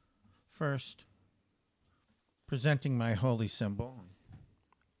 First, presenting my holy symbol,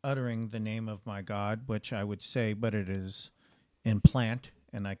 uttering the name of my god, which I would say, but it is in plant,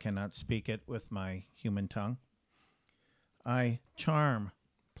 and I cannot speak it with my human tongue. I charm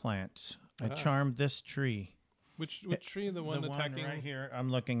plants. I charm this tree. Which tree? The one attacking right here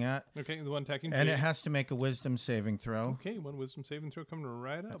I'm looking at. Okay, the one attacking. And Jade. it has to make a wisdom saving throw Okay, one wisdom saving throw coming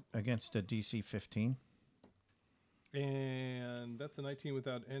right up, against a DC 15. and that's a 19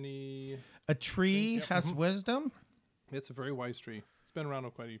 without any. A tree Yep. has wisdom? It's a very wise tree. It's been around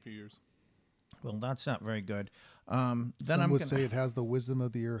for quite a few years. Well, that's not very good. Some Then I'm would gonna, say it has the wisdom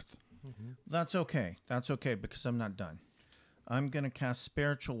of the earth. That's okay. That's okay because I'm not done. I'm going to cast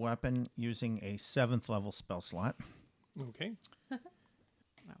Spiritual Weapon using a 7th level spell slot. Okay,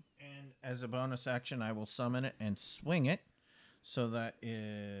 And as a bonus action, I will summon it and swing it. So that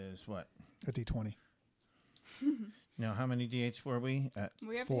is what? A D20. Now, how many D8s were we at?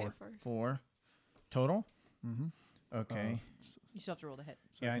 We have 4. to hit first. 4 total? Mm-hmm. Okay. You still have to roll to hit.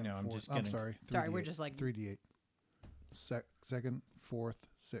 Yeah, I know, I'm just I'm kidding. sorry. Sorry, we're 3d8. just like- 3d8. Second, fourth,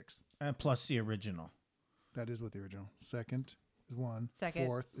 sixth. Plus the original. That is what the original. Second is 1. Second,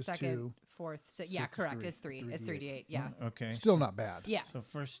 Fourth is second, 2. fourth. Yeah, Six is correct. 3. It's 3. It's 3d8. 3d8. Yeah. Okay. Still not bad. Yeah. So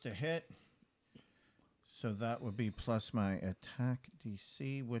first to hit. So that would be plus my attack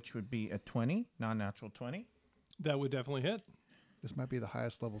DC, which would be a 20, non-natural 20. that would definitely hit. This might be the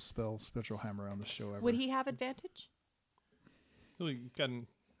highest level spectral hammer on the show ever. Would he have advantage? Really gotten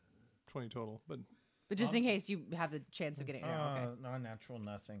 20 total, but But just in case you have the chance of getting it. No, okay. Non-natural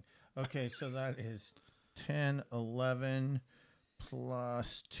nothing. Okay, so that is 10, 11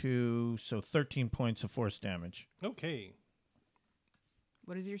 plus 2, so 13 points of force damage. okay.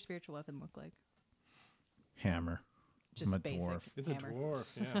 What does your spiritual weapon look like? Hammer. Just I'm a basic dwarf. It's hammer. a dwarf.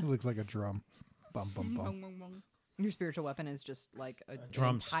 Yeah. It looks like a drum. Bum, bum, bum. Bong, bong, bong. Your spiritual weapon is just like a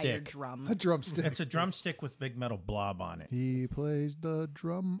drumstick. entire drum. A drumstick. It's a drumstick with big metal blob on it. He plays the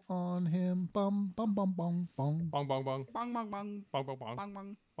drum on him. Bum, bum, bum, bum, bum. Bong, bong, bong, Bong, bong, bong. bong, bong, bong, Bong,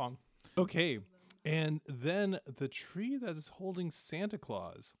 bong. bong. Okay, and then the tree that is holding Santa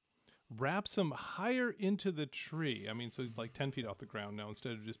Claus wraps him higher into the tree. I mean, so he's like 10 feet off the ground now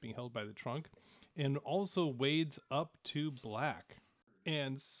instead of just being held by the trunk, and also wades up to Black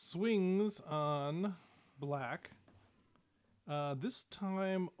and swings on Black. This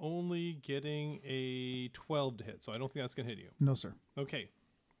time only getting a 12 to hit, so I don't think that's going to hit you. No, sir. Okay.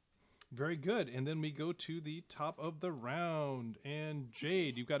 Very good. And then we go to the top of the round. And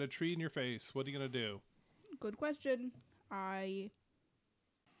Jade, you've got a tree in your face. What are you going to do? Good question. I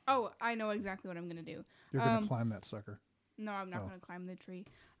know exactly what I'm going to do. You're going to climb that sucker. No, I'm not Oh. going to climb the tree.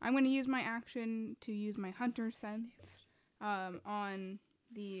 I'm going to use my action to use my hunter sense on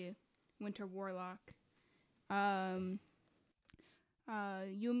the winter warlock.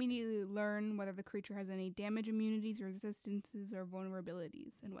 You immediately learn whether the creature has any damage immunities, resistances, or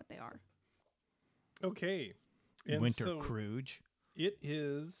vulnerabilities, and what they are. Okay. And Winter so Cruge. it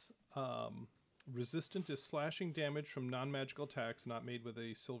is resistant to slashing damage from non-magical attacks not made with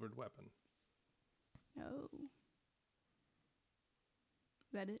a silvered weapon. Oh.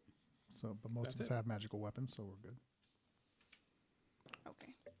 Is that it? So, but most of That's us it. have magical weapons, so we're good.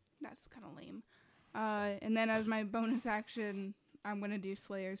 Okay. That's kind of lame. And then as my bonus action, I'm gonna do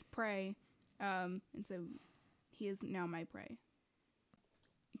Slayer's prey, and so he is now my prey.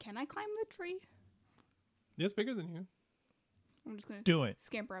 Can I climb the tree? Yeah, it's bigger than you. I'm just gonna Do it.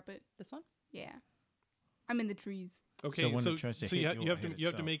 Scamper up it. This one? Yeah, I'm in the trees. Okay, So when so, it tries to so hit you, you, you have it'll to hit you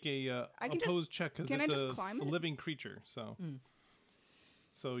have to itself. make a I can just- opposed check because can I it's just a climb it? living creature. So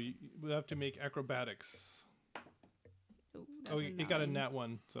so you have to make acrobatics. Ooh, Oh, that's a you got a 9. nat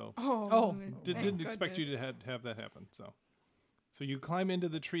one, so Oh. didn't expect you to have that happen. So you climb into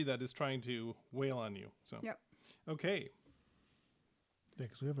the tree that is trying to wail on you. So Yep. okay, Yeah,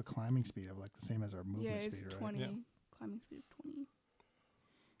 because we have a climbing speed of like the same as our movement Yeah, it's speed, right? 20. Yeah. Climbing speed of 20.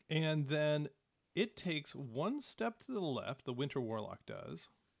 and then it takes one step to the left. The Winter Warlock does,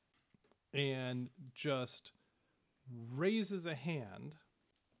 and just raises a hand.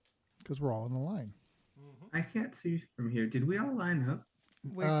 Because we're all in a line. I can't see from here. Did we all line up?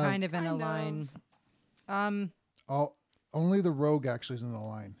 We're Uh, kind of in a kind line. Only the rogue actually is in the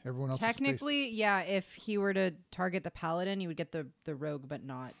line. Everyone else is spaced. Technically, yeah, if he were to target the paladin, you would get the rogue, but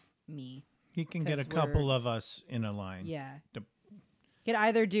not me. He can get a 'Cause we're- couple of us in a line. Yeah. The- Could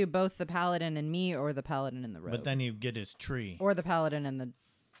either do both the paladin and me or the paladin and the rogue. But then you get his tree. or the paladin and the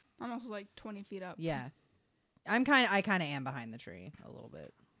I'm also like 20 feet up. yeah. I kind of am behind the tree a little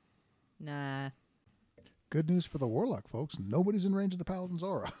bit. Nah. Good news for the warlock, folks. Nobody's in range of the paladin's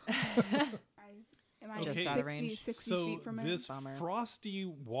aura. Am I Just 60, out of range. 60 So feet from it? this Bummer. frosty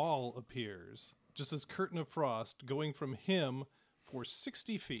wall appears, just this curtain of frost going from him for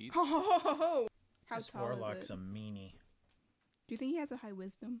 60 feet. How This tall warlock's is a it? meanie. Do you think he has a high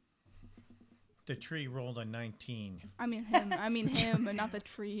wisdom? The tree rolled a 19. I mean him, but not the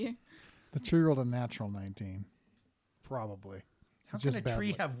tree. The tree rolled a natural 19. Probably. How Just can a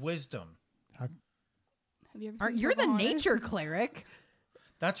tree badly. have wisdom? Have you ever Aren't seen you're the Pocahontas? nature cleric?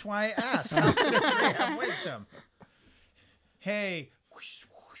 That's why I asked. How can a tree have wisdom? Hey,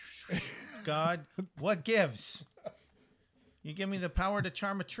 God, what gives? You give me the power to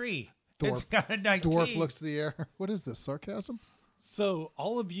charm a tree. It's Dwarf- got a 19. Dwarf looks to the air. What is this, sarcasm? So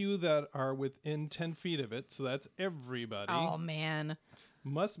all of you that are within 10 feet of it, so that's everybody, Oh man.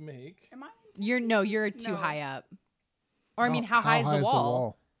 must make. Am I? You're too No. high up. Or I mean, how high is the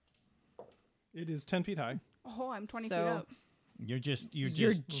wall? It is 10 feet high. Oh, I'm 20 feet So- up. You're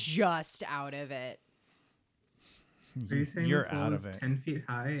You're just out of it. Are you saying You're this wall out is of it. 10 feet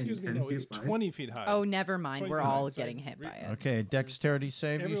high Excuse and me, 10 no, feet it's wide? 20 feet high. Oh, never mind. 20 We're feet high. all Sorry. getting hit by it. Okay, dexterity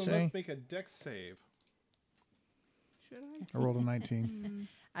save, you Everyone say? must make a dex save. Should I? I rolled a 19.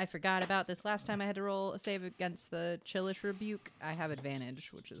 I forgot about this last time I had to roll a save against the Chillish Rebuke. I have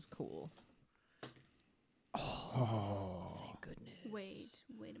advantage, which is cool. Oh, thank goodness.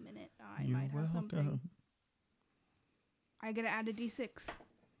 Wait a minute. I might have something. I gotta add a d6.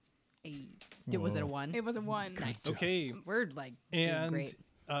 Was it a Whoa. 1? It was a 1. Nice. Okay. We're like doing And great.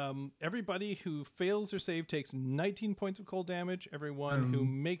 everybody who fails their save takes 19 points of cold damage. Everyone who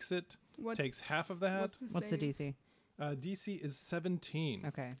makes it What's- takes half of that. What's the save? DC? DC is 17.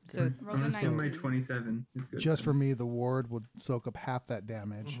 Okay. So Roll I'm the assuming my 19. 27 is good. Just for me, the ward would soak up half that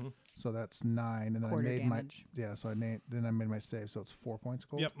damage. So that's 9. And then Quarter I made damage. so I made my save. So it's 4 points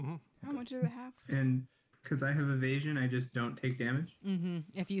cold. Yep. How much does it have? And because I have evasion, I just don't take damage.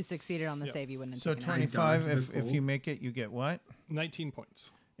 if you succeeded on the Yeah. save, you wouldn't have So taken it. 25, dodged the if you cold. make it, you get what? 19 points.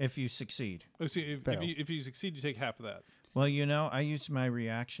 If you succeed. Oh, see, if Fail. you succeed, you take half of that. Well, I use my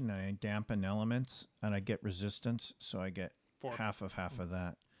reaction and I dampen elements and I get resistance, so I get 4. half of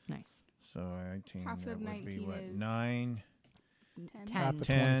that. Nice. So 18, Half that of would be 19 what? is- 9, 10. Half of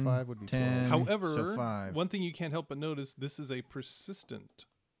 10, 25 would be 10. 12. However, so 5. one thing you can't help but notice, this is a persistent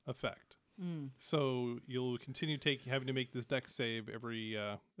effect. So you'll continue having to make this dex save every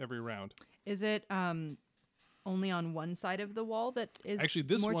round. Is it only on one side of the wall that is Actually,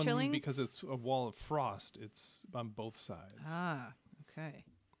 this more one, chilling? because it's a wall of frost, it's on both sides. Ah, okay.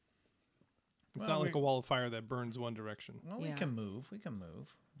 It's Well, not like a we're- wall of fire that burns one direction. Well, Yeah. we can move. We can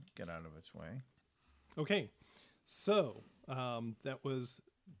move. Get out of its way. Okay, so that was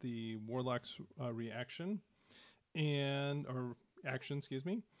the warlock's reaction or action, excuse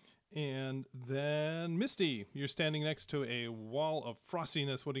me. And then Misty, you're standing next to a wall of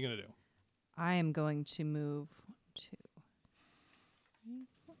frostiness. What are you gonna do? I am going to move to. I'm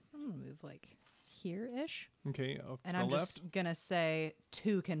gonna move like here-ish, Okay, up and to I'm the left. just gonna say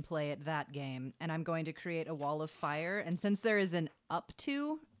 2 can play at that game, and I'm going to create a wall of fire. And since there is an up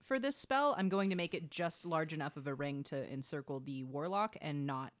to for this spell, I'm going to make it just large enough of a ring to encircle the warlock and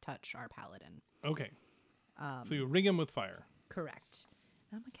not touch our paladin. Okay. So you ring him with fire. Correct.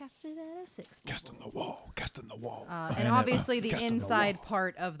 I'm gonna cast it at a 6th Cast on level. the wall. Cast on the wall. And obviously, the Cast on the inside wall.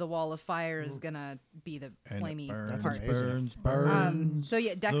 part of the wall of fire is gonna be the And it flamey burns, part. amazing. burns. So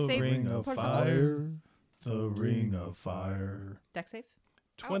yeah, deck the save. ring of First- fire. The ring of fire. Deck save.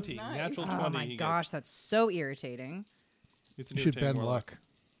 20. nice. Natural Oh 20. my he gosh, gets. that's so irritating. It's an You should irritating bend warlock. luck.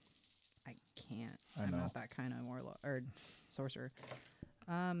 I can't. I I'm know. not that kind of warlock or sorcerer.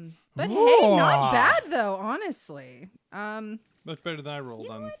 But hey, not Whoa. bad though, honestly. Much better than I rolled You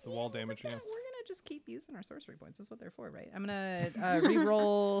know on what? the wall damage. We're Yeah. gonna just keep using our sorcery points. That's what they're for, right? I'm gonna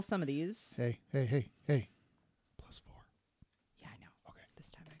re-roll some of these. Hey. +4. Yeah, I know. Okay. This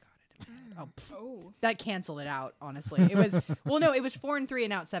time I got it. Oh, pff, Oh. that canceled it out. Honestly, it was well, no, it was 4 and 3, and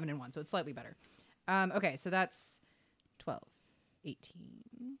now it's 7 and 1, so it's slightly better. Okay, so that's 12,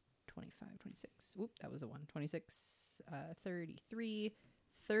 18, 25, 26. Whoop, that was a 1. 26, 33,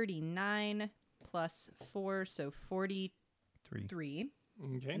 39 plus 4, so 43. 3.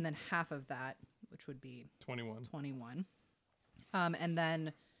 Okay. And then half of that, which would be 21. 21. And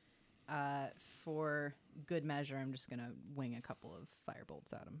then for good measure, I'm just going to wing a couple of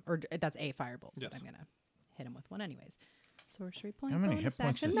firebolts at him. Or that's a firebolt, Yes. but I'm going to hit him with one anyways. Sorcery point How many bonus hit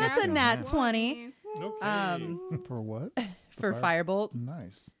points action. does That's that a do? nat Yeah. 20 Okay. For what? for fire- firebolt.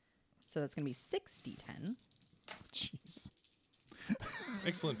 Nice. So that's going to be 6d10. Jeez.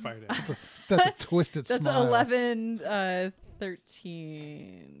 Excellent fire damage. That's a twisted That's smile. 11,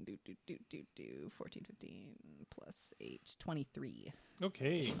 13, 14, 15, plus 8, 23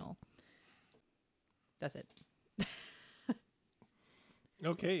 Okay. additional. That's it.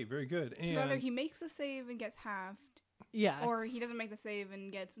 Okay. Very good. So either And he makes the save and gets halved, Yeah. or he doesn't make the save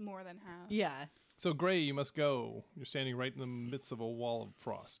and gets more than half. Yeah. so, Gray, you must go. You're standing right in the midst of a wall of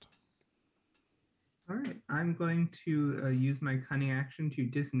frost. All right, I'm going to use my cunning action to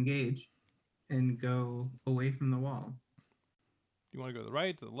disengage and go away from the wall Do you want to go to the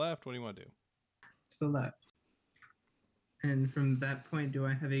right, to the left? What do you want to do? to the left. And from that point, do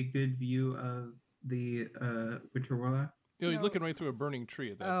I have a good view of the Winter Warlock? You're No. looking right through a burning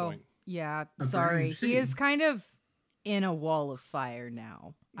tree at that Oh, point. yeah. A Sorry. burning He is tree. kind of in a wall of fire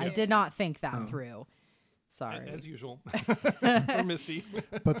now. I Yeah. did not think that Oh. through. Sorry. As usual. For Misty.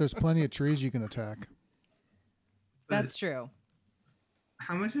 But there's plenty of trees you can attack. That's true.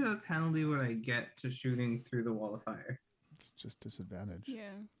 How much of a penalty would I get to shooting through the wall of fire? It's just disadvantage.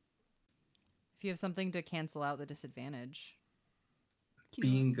 Yeah. If you have something to cancel out the disadvantage. Can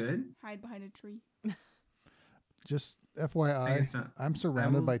you Being good? hide behind a tree? Just I FYI, guess not. I'm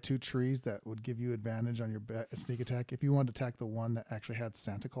surrounded will- by 2 trees that would give you advantage on your sneak attack if you wanted to attack the one that actually had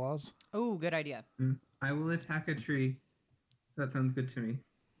Santa Claus. Oh, good idea. I will attack a tree. That sounds good to me.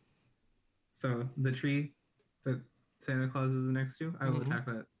 So the tree that Santa Claus is next to, I will Mhm. attack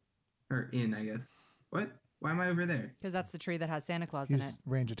that. Or in, I guess. What? Why am I over there? Because that's the tree that has Santa Claus in it. He's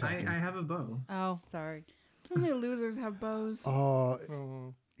range attacking. I have a bow. Oh, sorry. Only losers have bows. Oh,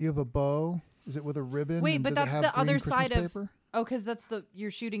 Oh. you have a bow? Is it with a ribbon? Wait, and but does it that's have the green other Christmas side of- paper? Oh, because that's you're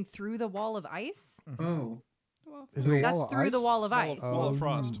shooting through the wall of ice? Oh, Well, Is it a That's wall of through the ice? wall of Wall ice. of- wall of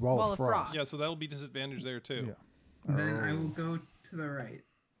frost. Wall of frost. Yeah, so that'll be disadvantage there too. Yeah. then I will go to the right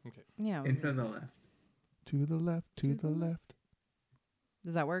Yeah. instead of the left. To the left, to the left.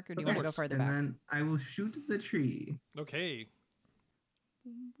 Does that work, or do you That want to go works. further And back? then I will shoot the tree. Okay.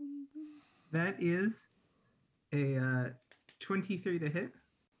 That is a 23 to hit.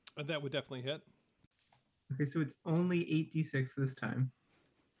 That would definitely hit. Okay, so it's only 8d6 this time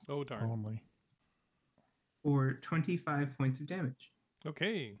Oh, darn. Only. for 25 points of damage.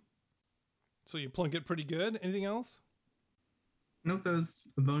 Okay. So you plunk it pretty good. Anything else? Nope, that was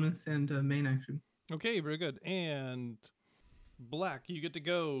a bonus and a main action. Okay, very good. And Black, you get to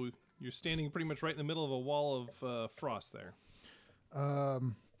go. You're standing pretty much right in the middle of a wall of frost there.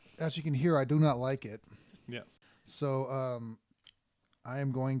 As you can hear, I do not like it. Yes. So I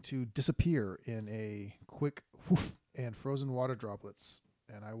am going to disappear in a quick whoof and frozen water droplets,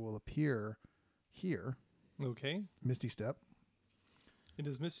 and I will appear here, Okay. Misty Step. And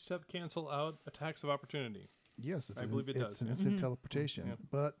does Misty Step cancel out attacks of opportunity? Yes, it's I believe it it's does, an yeah. instant teleportation. Yeah.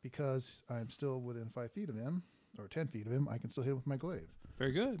 But because I'm still within 5 feet of him, or 10 feet of him, I can still hit him with my glaive.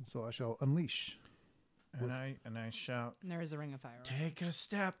 Very good. So I shall unleash. And I shout, And there is a ring of fire. Right? take a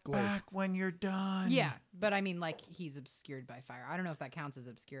step Glaive. back when you're done. Yeah, but I mean, like, he's obscured by fire. I don't know if that counts as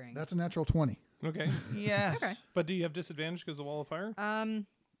obscuring. That's a natural 20. Okay. Yes. Okay. But do you have disadvantage because of the wall of fire?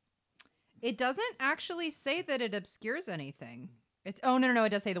 It doesn't actually say that it obscures anything. No, it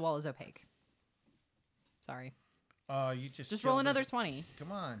does say the wall is opaque. Sorry. You just Just killed roll another this- 20.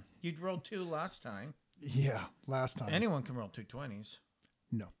 Come on. You'd rolled 2 last time. Yeah, last time. Anyone can roll 2 20s.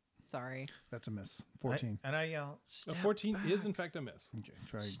 No. Sorry. That's a miss. 14. And I yell, A step 14 back. is in fact a miss. Okay,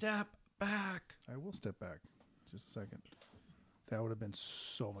 try. Step back. I will step back. Just a second. That would have been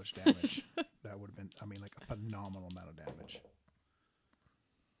so much damage. That would have been, I mean, like a phenomenal amount of damage.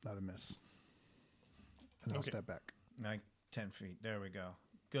 Another miss. And then I'll Okay. step back. Like 10 feet. There we go.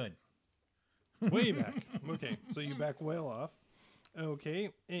 Good. Way back. Okay, so you back well off. Okay,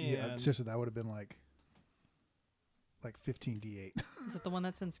 and Yeah, seriously, that would have been like 15d8. Is it the one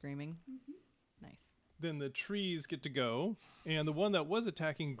that's been screaming? Nice. then the trees get to go, and the one that was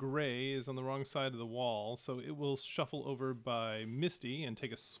attacking Gray is on the wrong side of the wall, so it will shuffle over by Misty and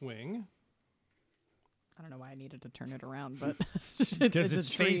take a swing. I don't know why I needed to turn it around, but Because it's its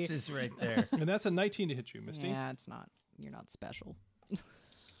a tree. face is right there. And that's a 19 to hit you, Misty. Yeah, it's not. You're not special.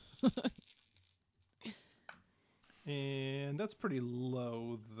 And that's pretty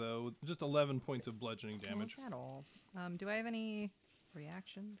low, though. Just 11 points of bludgeoning damage. At all. Do I have any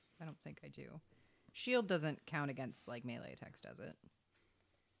reactions? I don't think I do. Shield doesn't count against like melee attacks, does it?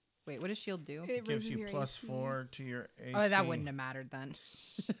 Wait, what does shield do? It Gives raises you your plus AC. 4 to your AC. Oh, that wouldn't have mattered then.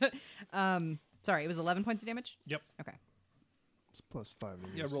 Sorry, it was 11 points of damage? Yep. Okay. It's plus 5 to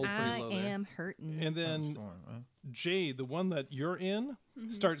Yeah, AC. rolled pretty I low there. am hurting. And Plus then 4, huh? Jay, the one that you're in,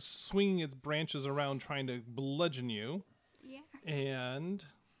 starts swinging its branches around trying to bludgeon you Yeah. and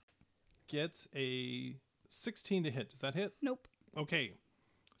gets a 16 to hit. Does that hit? Nope. Okay.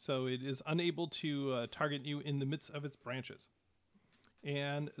 So it is unable to target you in the midst of its branches.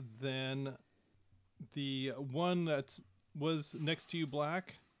 And then the one that was next to you,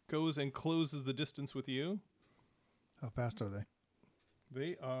 Black, goes and closes the distance with you. How fast are they?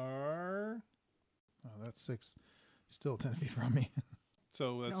 They are... Oh, that's 6. Still 10 feet from me.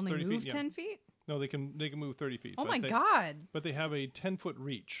 So Can that's only 30 move feet. 10 feet? No, they can move 30 feet. Oh but my they- god. But they have a 10-foot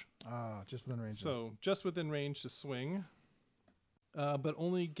reach. Just within range. So just within range to swing. But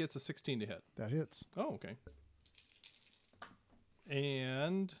only gets a 16 to hit. That hits. Oh, okay.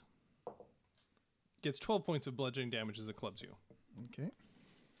 And gets 12 points of bludgeoning damage as it clubs you. Okay.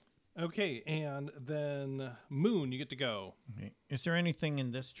 Okay, and then Moon, you get to go. Okay. Is there anything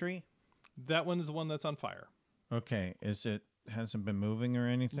in this tree? That one is the one that's on fire. Okay. Hasn't been moving or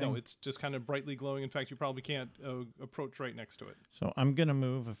anything? No, it's just kind of brightly glowing. In fact, you probably can't approach right next to it. So I'm going to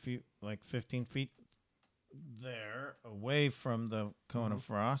move a few, like 15 feet there, away from the cone of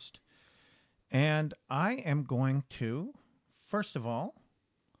frost. And I am going to, first of all,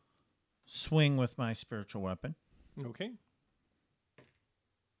 swing with my spiritual weapon. Okay.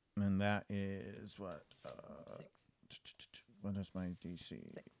 And that is what? 6. What is my DC?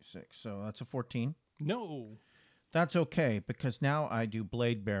 6. So that's a 14. No. That's okay, because now I do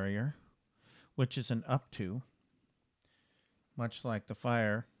Blade Barrier, which is an up to, much like the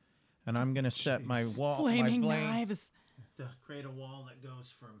fire. And I'm going to set my wall, Flaming my blade, knives. to create a wall that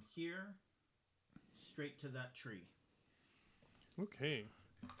goes from here straight to that tree. Okay.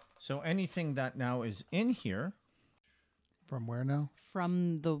 So anything that now is in here, From where now?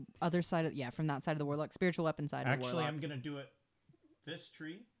 From the other side of, from that side of the warlock, spiritual weapon side of the actually, warlock. I'm going to do it this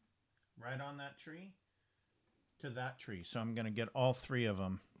tree, right on that tree, to that tree. So I'm going to get all 3 of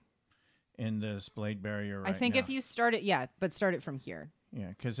them in this Blade Barrier right I think now. if you start it, but start it from here. Yeah,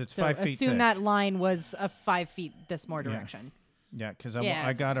 because it's So 5 feet assume thick. that line was a 5 feet this more Yeah. direction. Yeah, because Yeah, I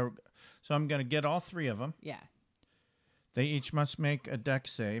that's got to... So I'm going to get all 3 of them. Yeah. They each must make a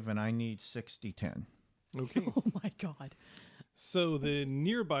dex save, and I need 60-10. Okay. Oh my god. So the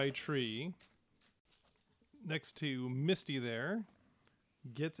nearby tree next to Misty there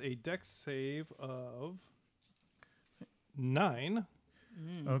gets a dex save of 9.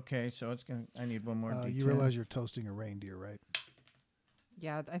 Okay, so it's going to... I need one more D10. You realize you're toasting a reindeer, right?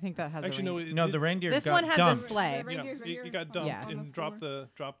 Yeah, I think that has Actually, a no. range. No, the reindeer This got one had dumped. the sleigh. The reindeer's right it here got dumped Yeah. on the and dropped floor.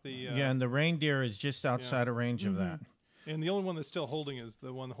 the. Yeah, and the reindeer is just outside of range of that. And the only one that's still holding is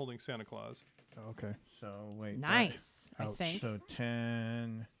the one holding Santa Claus. Oh, okay. So, wait. Nice, I Ouch. think. So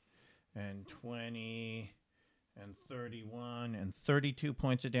 10 and 20 and 31 and 32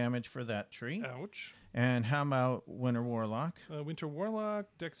 points of damage for that tree. Ouch. And how about Winter Warlock? Winter Warlock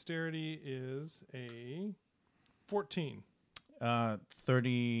dexterity is a 14.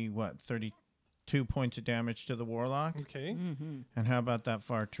 32 points of damage to the Warlock. Okay. And how about that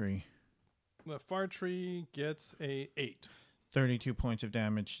far tree? The far tree gets a 8. 32 points of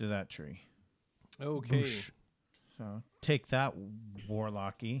damage to that tree. Okay. Boosh. So take that,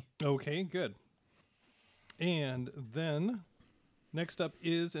 Warlocky. Okay, good. And then next up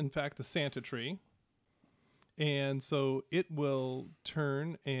is, in fact, the Santa tree. And so it will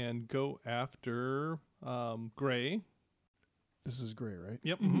turn and go after Gray. This is Gray, right?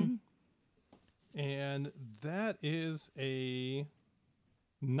 Yep. And that is a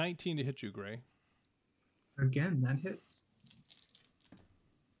 19 to hit you, Gray. Again, that hits.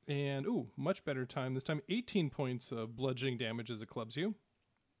 And, much better time. This time 18 points of bludgeoning damage as it clubs you.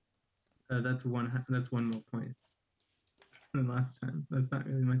 That's one more point than last time. That's not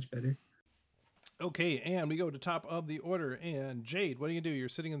really much better. Okay, and we go to top of the order. And Jade, what do you do? You're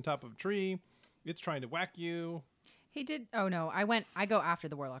sitting on the top of a tree. It's trying to whack you. He did. Oh no, I go after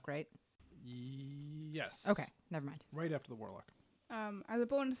the warlock, right? Yes. Okay, never mind. Right after the warlock. As a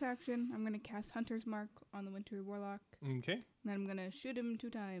bonus action, I'm going to cast Hunter's Mark on the Winter Warlock. Okay. And then I'm going to shoot him 2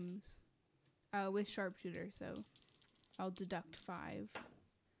 times with Sharpshooter, so I'll deduct 5.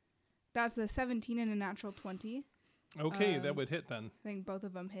 That's a 17 and a natural 20. Okay, that would hit then. I think both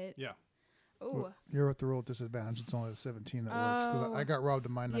of them hit. Yeah. Oh, Well, you're at the roll at disadvantage. It's only the 17 that works. Because I got robbed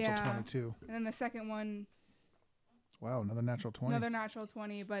of my natural 22. And then the second one, Wow, another natural 20. another natural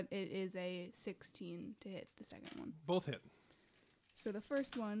 20, but it is a 16 to hit the second one. Both hit. So the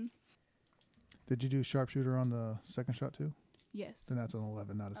first one, Did you do sharpshooter on the second shot too? yes. Then that's an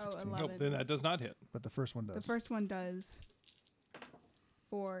 11, not a 16. 11. Nope, then that does not hit. But the first one does. The first one does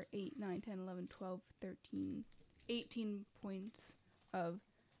 4, 8, 9, 10, 11, 12, 13, 18 points of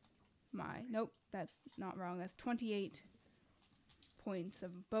my... Nope, that's not wrong. That's 28 points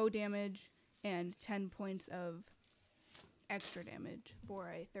of bow damage and 10 points of extra damage for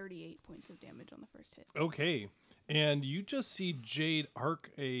a 38 points of damage on the first hit. Okay. And you just see Jade arc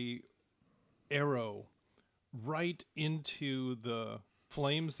a arrow right into the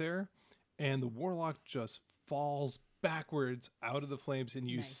flames there, and the warlock just falls backwards out of the flames, and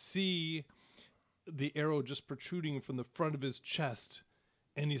you Nice. see the arrow just protruding from the front of his chest,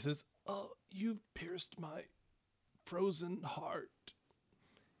 and he says, "Oh, you've pierced my frozen heart,"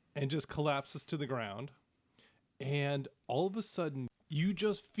 and just collapses to the ground. And all of a sudden, you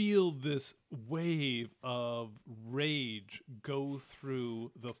just feel this wave of rage go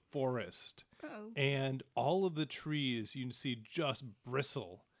through the forest. Uh-oh. And all of the trees you can see just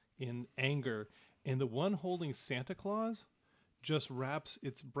bristle in anger. And the one holding Santa Claus just wraps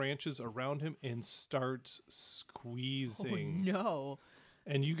its branches around him and starts squeezing. Oh no.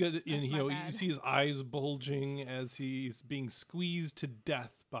 And you get, and That's my you bad. see his eyes bulging as he's being squeezed to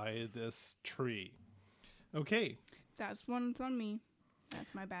death by this tree. Okay. That's one that's on me.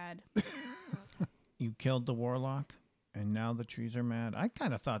 That's my bad. You killed the warlock, and now the trees are mad. I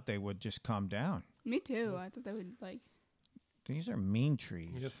kind of thought they would just calm down. Me too. I thought they would, like... These are mean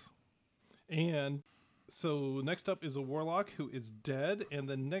trees. Yes. And so next up is a warlock who is dead, and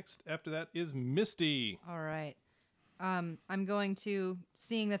the next after that is Misty. All right. I'm going to,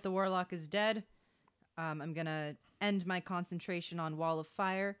 seeing that the warlock is dead, I'm going to end my concentration on Wall of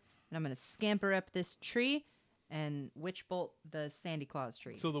Fire, and I'm going to scamper up this tree and witch bolt the Sandy Claus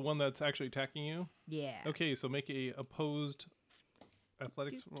tree. So the one that's actually attacking you? Yeah. Okay, so make a opposed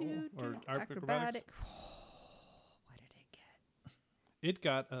athletics roll or acrobatics. Acrobatic. What did it get? It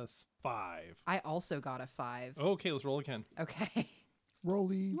got a 5. I also got a 5. Okay, let's roll again. Okay.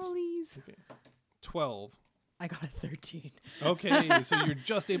 Rollies. Rollies. Okay. 12. I got a 13. Okay, so you're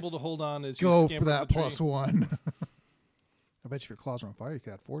just able to hold on as you Go scamper for that up the tree. +1. I bet you if your claws are on fire, you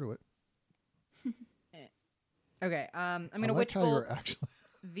could add 4 to it. Okay. I'm I going to like witch how you're bolt actually.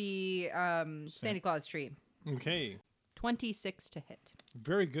 the Sandy Claus tree. Okay, 26 to hit.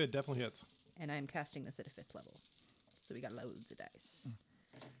 very good. Definitely hits. And I'm casting this at a 5th level. So we got loads of dice.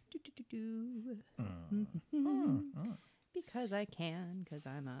 Because I can, because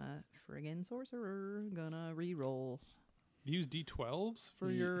I'm a friggin' sorcerer. Gonna re-roll. You use D12s for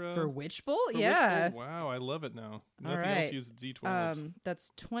your... for witch bolt? for Yeah. Witch Bolt? Wow, I love it now. All Nothing else right. uses D12s.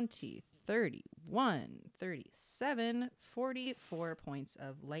 That's 20, 31, 37, 44 points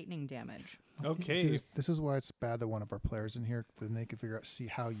of lightning damage. Okay. See, this is why it's bad that one of our players in here, then they can figure out, see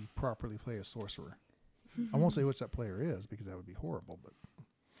how you properly play a sorcerer. I won't say which that player is because that would be horrible, but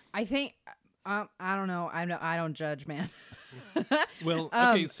I think, I don't know. I don't judge, man. Well,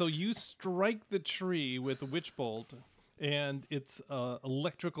 okay, so you strike the tree with the witch bolt, and its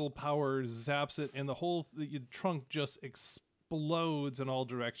electrical power zaps it, and the whole trunk just explodes in all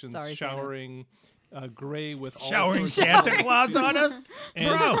directions, Sorry, Santa. showering Gray with all Showering sorts of Santa bullets. Claus on us?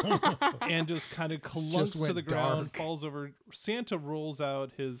 and, and just kind of clunks to went the ground, dark. falls over. Santa rolls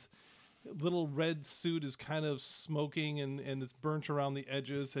out. His little red suit is kind of smoking and it's burnt around the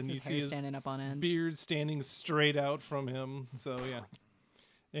edges, and His you see hair's his standing up on end. beard standing straight out from him. So yeah,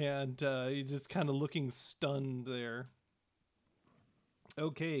 and he's just kind of looking stunned there.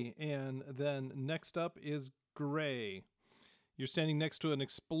 Okay, and then next up is Gray. You're standing next to an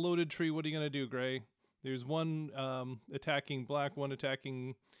exploded tree. What are you gonna do, Gray? There's one attacking Black, one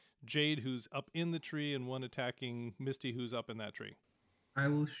attacking Jade, who's up in the tree, and one attacking Misty, who's up in that tree. I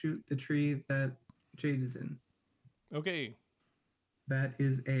will shoot the tree that Jade is in. Okay. That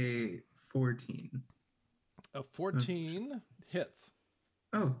is a 14. A 14 hits.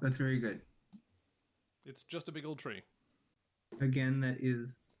 Oh, that's very good. It's just a big old tree. Again, that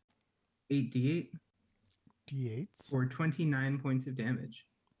is 8d8 D8s. for 29 points of damage.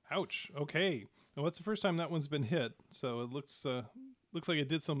 Ouch. Okay. Well, that's the first time that one's been hit, so it looks like it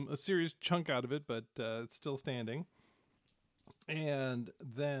did a serious chunk out of it, but it's still standing. And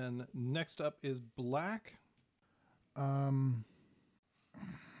then next up is Black. Since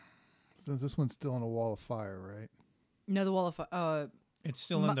this one's still in a wall of fire, right? No, the wall of It's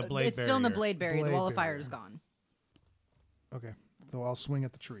still in the blade it's still in the barrier. blade barrier. The Blade wall of fire barrier. is gone. Okay. So I'll swing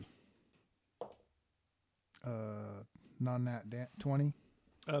at the tree. Non-nat 20.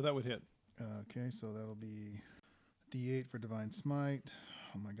 That would hit. Okay, so that'll be D8 for Divine Smite.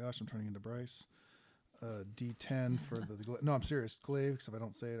 Oh my gosh, I'm turning into Bryce. D10 for no, I'm serious. Glaive, because if I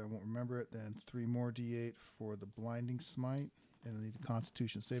don't say it, I won't remember it. Then 3 more D8 for the Blinding Smite. And I need a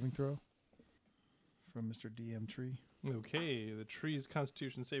Constitution saving throw from Mr. DM Tree. Okay, the tree's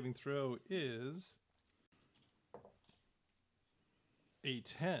Constitution saving throw is a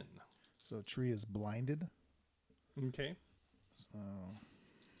 10. So tree is blinded. Okay. So,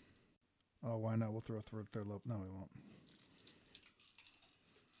 oh, why not? We'll throw a third level. No, we won't.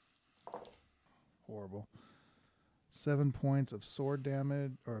 Horrible. 7 points of sword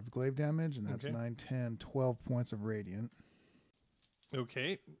damage, or of glaive damage, and that's Okay. 9, 10, 12 points of radiant.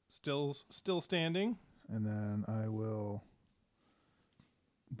 Okay, still standing. And then I will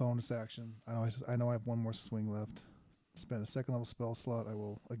bonus action. I know I have one more swing left. Spend a second level spell slot. I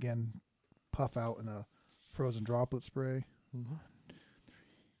will again puff out in a frozen droplet spray. 1, 2, 3,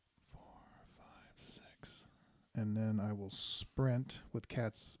 4, 5, 6. And then I will sprint with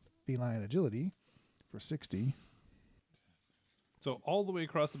Cat's feline agility for 60. So all the way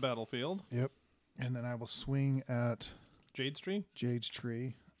across the battlefield. Yep. And then I will swing at Jade's tree. Jade's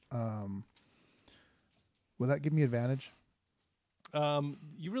tree. Will that give me advantage?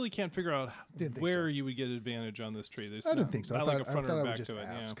 You really can't figure out Didn't think where so. you would get advantage on this tree. There's I didn't think so. I not thought, like a I, front thought or I back would just to it.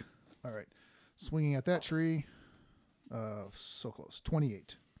 ask. All right. Swinging at that tree. So close.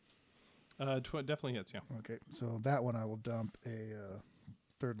 28. Yeah. Definitely hits. Yeah. Okay. So that one I will dump a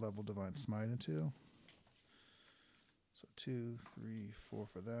third level Divine Smite into. So 2, 3, 4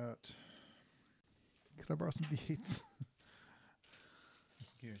 for that. Could I borrow some D8s?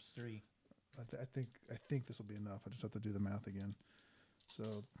 Here's 3. I think this will be enough. I just have to do the math again.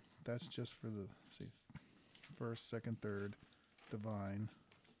 So that's just for the first, second, third, divine.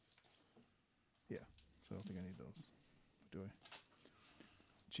 Yeah. So I don't think I need those. Do I?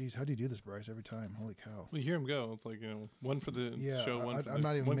 Jeez, how do you do this, Bryce? Every time, holy cow! Well, you hear him go. It's like one for the Yeah, show, one for I'm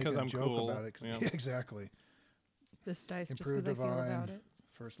not even one making a I'm joke cool. about it. 'Cause- Yeah. yeah, exactly. This dice just Improved because I feel divine, about it.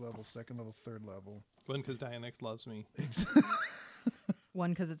 first level, second level, third level. One because Dianex loves me.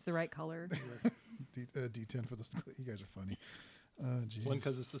 One because it's the right color. D10 for the. You guys are funny. Geez. One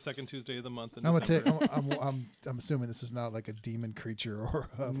because it's the second Tuesday of the month. In I'm gonna December. take. I'm assuming this is not like a demon creature or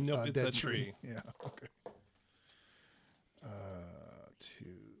a Nope, it's dead a tree. Yeah. Okay. 2,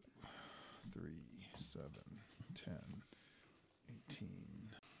 3, 7, 10, 18,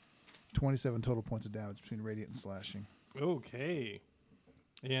 27 total points of damage between radiant and slashing. Okay.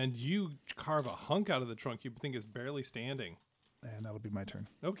 And you carve a hunk out of the trunk you think is barely standing. And that'll be my turn.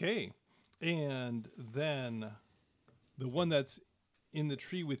 Okay. And then the one that's in the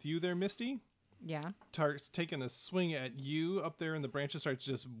tree with you there, Misty, Yeah. starts taking a swing at you up there, and the branches starts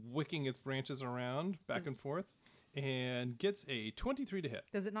just wicking its branches around back and forth, and gets a 23 to hit.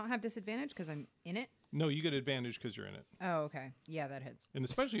 Does it not have disadvantage because I'm in it? No, you get advantage because you're in it. Oh, okay. Yeah, that hits. And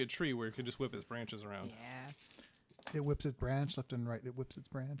especially a tree where it can just whip its branches around. Yeah. It whips its branch left and right. It whips its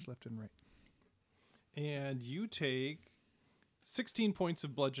branch left and right. And you take 16 points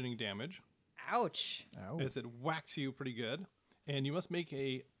of bludgeoning damage Ouch. Ow. as it whacks you pretty good. And you must make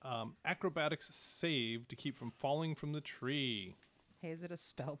a acrobatics save to keep from falling from the tree. Hey, is it a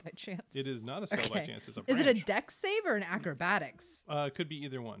spell by chance? It is not a spell by Okay. chance. It's a Is it a branch. dex save or an acrobatics? Could be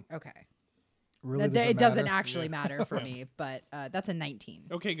either one. Okay. Really? It doesn't matter? actually matter for me, but that's a 19.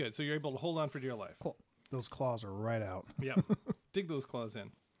 Okay, good. So you're able to hold on for dear life. Cool. Those claws are right out. Yeah. Dig those claws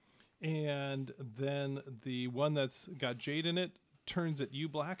in. And then the one that's got Jade in it turns at you,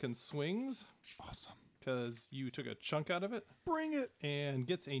 Black, and swings Awesome. because you took a chunk out of it Bring it. and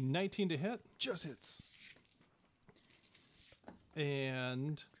gets a 19 to hit Just hits.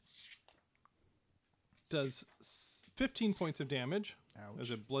 and does 15 points of damage Ouch.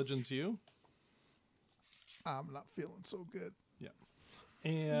 as it bludgeons you. I'm not feeling so good. Yeah.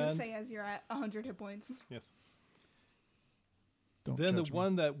 You And say as you're at 100 hit points. yes. then the judge me.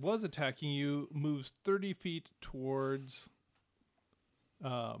 one that was attacking you moves 30 feet towards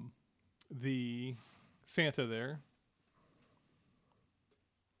the Santa there.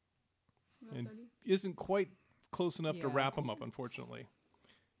 And isn't quite close enough to Yeah. wrap him up, unfortunately.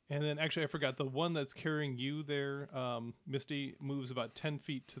 And then, actually, I forgot, the one that's carrying you there, Misty, moves about 10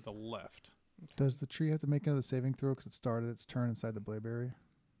 feet to the left. Does the tree have to make another saving throw because it started its turn inside the blade barrier?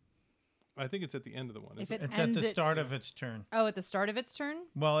 I think it's at the end of the one. If Isn't it? It's at ends the start its- of its turn. Oh, at the start of its turn?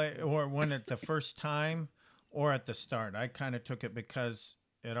 Well, or when at the first time, or at the start. I kind of took it because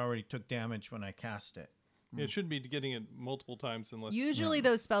it already took damage when I cast it. It should be getting it multiple times unless... Usually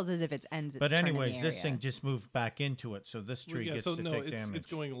those spells is if it ends its But turn in the anyways, this area. thing just moved back into it, so this Well, tree yeah, gets so to no, take it's damage.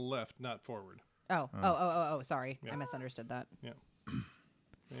 going left, not forward. Oh, sorry. Yeah. I misunderstood that. Yeah.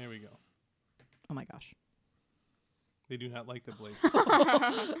 There we go. Oh my gosh. They do not like the blades. There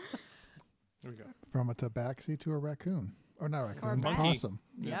we go. From a tabaxi to a raccoon. Or not raccoon, Or a a bat. possum.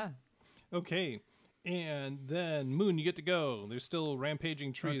 Yeah. Okay. And then, Moon, you get to go. There's still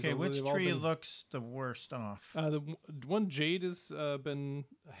rampaging trees. Okay, although which they've all tree been- looks the worst off? one Jade has been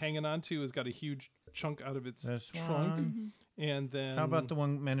hanging on to has got a huge chunk out of its This trunk. one? And then... How about the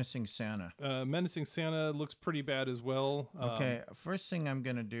one menacing Santa? Menacing Santa looks pretty bad as well. Okay, first thing I'm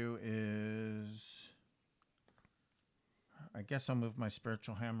going to do is... I guess I'll move my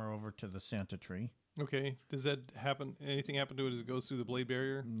spiritual hammer over to the Santa tree. Okay. Does that happen? Anything happen to it as it goes through the blade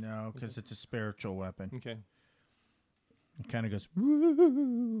barrier? No, because it's a spiritual weapon. Okay. It kind of goes,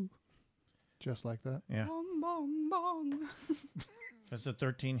 woo. Just like that. Yeah. Bong, bong, bong. Does the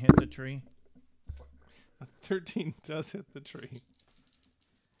 13 hit the tree? A 13 does hit the tree.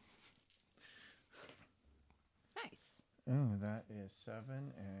 Nice. Oh, that is 7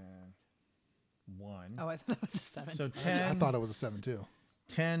 and 1. Oh, I thought that was a 7. So I 10, thought it was a 7 too.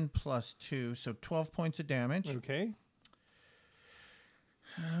 10 plus 2, so 12 points of damage. Okay.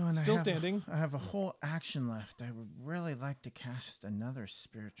 Oh, and Still I have- standing. I have a whole action left. I would really like to cast another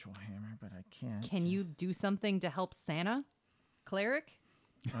spiritual hammer, but I can't. Can you do something to help Santa? Cleric?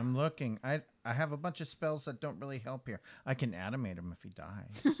 I'm looking. I have a bunch of spells that don't really help here. I can animate him if he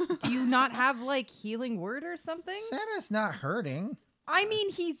dies. Do you not have like healing word or something? Santa's not hurting. I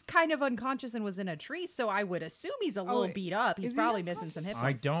mean, he's kind of unconscious and was in a tree, so I would assume he's a little wait. beat up. He's Is he probably missing some hit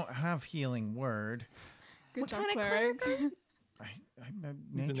I points. don't have healing word. Good What job, kind of cleric. I'm a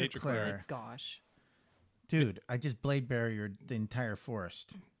He's a nature, nature cleric. cleric. Gosh. Dude, I just blade barriered the entire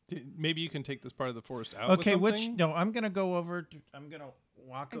forest. Maybe you can take this part of the forest out. Okay, with which something? no, I'm gonna go over. I'm gonna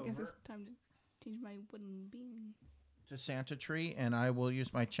walk I guess over it's time to change my wooden beam. to Santa Tree, and I will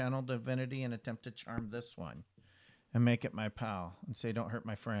use my channel divinity and attempt to charm this one, and make it my pal, and say, "Don't hurt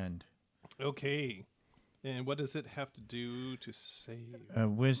my friend." Okay. And what does it have to do to save? A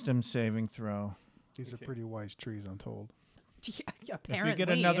wisdom saving throw. These Okay. are pretty wise trees, I'm told. Yeah, If you apparently. get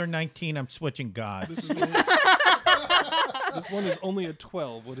another 19, I'm switching gods. This one is only a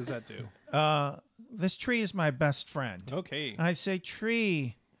 12. What does that do? This tree is my best friend. Okay. I say,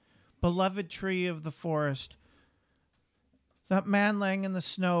 tree, beloved tree of the forest. That man laying in the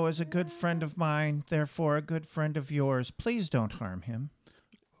snow is a good friend of mine, therefore a good friend of yours. Please don't harm him.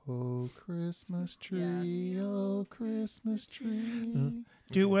 Oh, Christmas tree, oh, Christmas tree.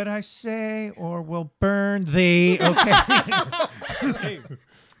 Do what I say, or we'll burn thee. Okay. Okay.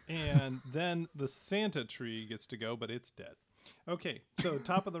 And then the Santa tree gets to go, but it's dead. Okay. So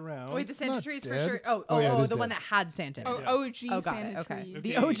top of the round. Wait, the Santa Not trees for dead. sure. Oh, Oh, yeah, it is the one dead. that had Santa. in Oh, it. OG Oh, got Santa it. Okay. tree.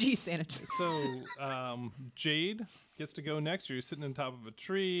 The Okay. OG Santa tree. So Jade gets to go next. You're sitting on top of a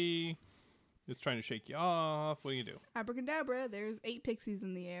tree. It's trying to shake you off. What do you do? Abracadabra, there's 8 pixies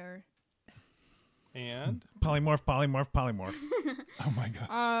in the air. And Polymorph, polymorph, polymorph. Oh my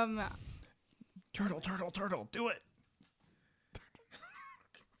God. Turtle, turtle, turtle. Do it.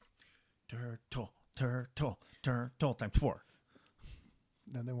 Turtle, turtle, turtle times 4.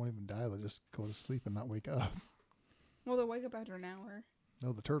 Then they won't even die. They'll just go to sleep and not wake up. Well, they'll wake up after an hour.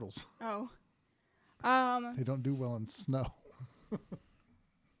 No, the turtles. Oh. They don't do well in snow.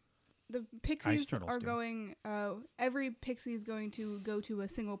 The pixies turtles are do. going. Every pixie is going to go to a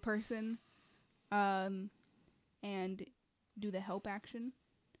single person, and do the help action.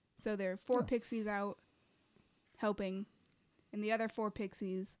 So there are 4 Oh. pixies out helping, and the other 4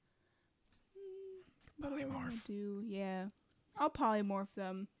 pixies. What do I wanna do? Yeah, I'll polymorph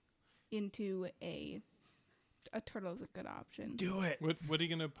them into a turtle's a good option. Do it. what are you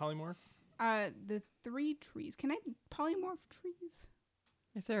gonna polymorph? The 3 trees. Can I polymorph trees?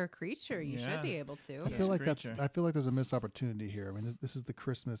 If they're a creature, you Yeah. should be able to. I feel like creature. I feel like there's a missed opportunity here. I mean, this is the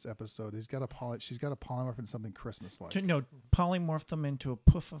Christmas episode. She's got a polymorph into something Christmas-like. No, polymorph them into a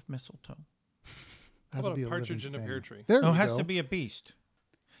puff of mistletoe. Has about to be a partridge in living a pear thing. tree? There Oh, we it has go. to be a beast.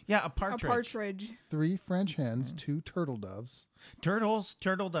 Yeah, a partridge. A partridge. 3 French hens, 2 turtle doves, Turtles,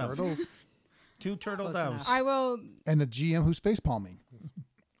 turtle dove. turtles, 2 turtle Close doves. enough. I will. and a GM who's face palming.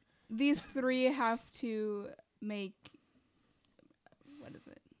 These 3 have to make. What is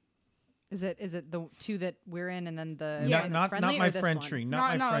it? Is it the 2 that we're in and then the Yeah. one that's Not friendly, my or this friend one? tree. No,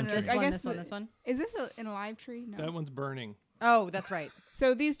 Not no, my friend no, tree. This I one, guess this one, the- this one. Is this an alive tree? No. That one's burning. Oh, that's right.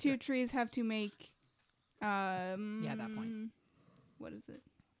 So these 2 trees have to make. Yeah, that point. What is it?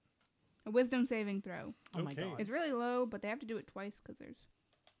 A wisdom saving throw. Oh my Okay. god. It's really low, but they have to do it twice because there's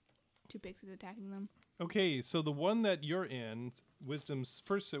 2 pixies attacking them. Okay, so the one that you're in, wisdom's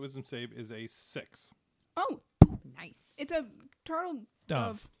first wisdom save is a 6. Oh, Nice. it's a turtle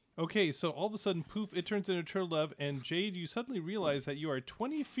Dove. Okay, so all of a sudden, poof, it turns into a turtle dove, and Jade, you suddenly realize that you are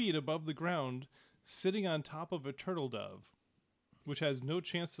 20 feet above the ground, sitting on top of a turtle dove, which has no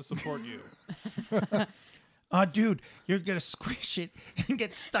chance to support you. Oh, dude, you're going to squish it and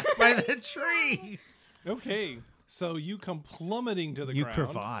get stuck by the tree. Okay, so you come plummeting to the You ground,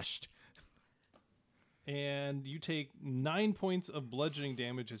 crevashed. and you take 9 points of bludgeoning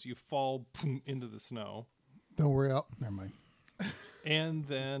damage as you fall boom, into the snow. Don't worry, never mind. And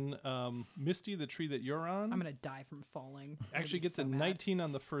then Misty, the tree that you're on, I'm gonna die from falling. I'm gonna actually be gets so a mad. 19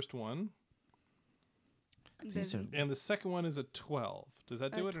 on the first one, These The, are- and the second one is a 12. Does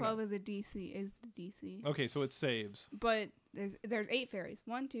that do it? 12 Or is a DC. Is the DC. no? Okay, so it saves. But there's 8 fairies.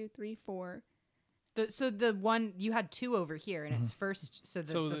 1, 2, 3, 4. So the one you had 2 over here, and it's first. So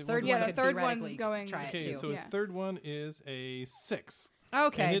So the the third one- one Yeah, the could third one's theoretically going- try it Okay, too. so his Yeah. third one is a 6.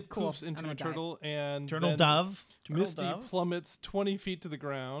 Okay, and it cool. poofs into I'm a gonna die. turtle, and Turtle then dove. Turtle Misty dove. plummets 20 feet to the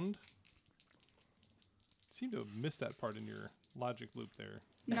ground. Seem to have missed that part in your logic loop there.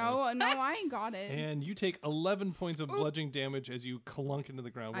 No, I ain't got it. And you take 11 points of bludgeoning damage as you clunk into the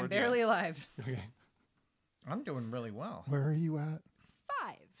ground. I'm Where'd you barely alive. at? Okay. I'm doing really well. Where are you at?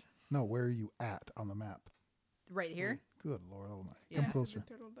 5 No, where are you at on the map? right here. Good Lord Almighty. Yeah. Come closer.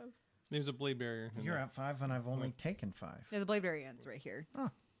 Turtle dove. There's a blade barrier. in You're there. at 5, and I've only taken 5. Yeah, the blade berry ends right here. Oh.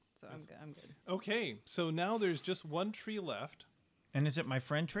 So I'm good. I'm good. Okay, so now there's just one tree left, And is it my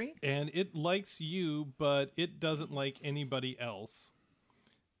friend tree? and it likes you, but it doesn't like anybody else.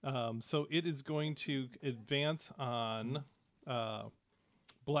 So it is going to advance on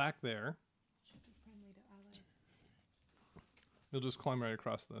Black there. He'll just climb right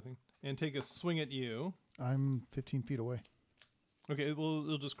across the thing and take a swing at you. I'm 15 feet away. Okay,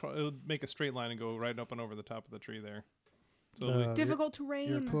 it'll just it'll make a straight line and go right up and over the top of the tree there. So Difficult terrain.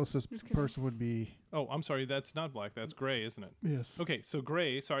 Your closest Just kidding. person would be oh, I'm sorry, that's not Black. That's Gray, isn't it? yes. Okay, so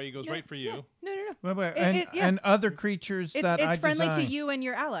Gray, sorry, he goes right for you. No. Wait, It- yeah. and other creatures that I It's friendly design. to you and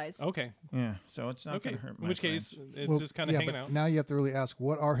your allies. Okay, Yeah, so it's not okay. going to hurt In my which friends. case, it's Well, just kind of yeah, hanging but out. now you have to really ask,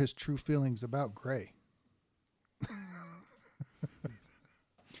 what are his true feelings about Gray?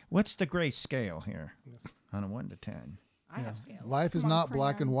 What's the gray scale here? On a 1 to 10. I have scales. Life is Come on, not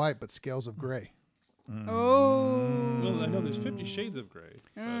black and crayon. white, but scales of gray. Oh. Well, I know there's 50 Shades of Gray.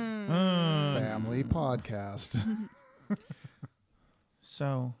 But Family podcast.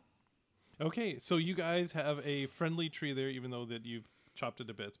 So, okay, so you guys have a friendly tree there, even though that you've chopped it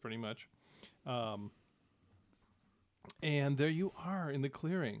to bits pretty much. And there you are in the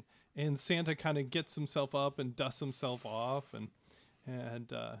clearing. And Santa kind of gets himself up and dusts himself off. And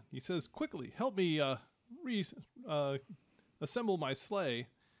he says, quickly, help me assemble my sleigh.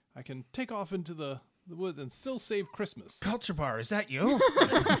 I can take off into the woods and still save Christmas. Culture Bar, is that you?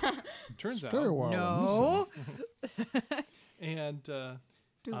 Turns out. Very well. No. And Do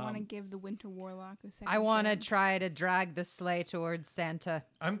we want to give the Winter Warlock a second I want to chance? try to drag the sleigh towards Santa.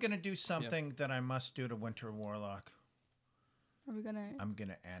 I'm going to do something that I must do to Winter Warlock. Are we gonna? I'm going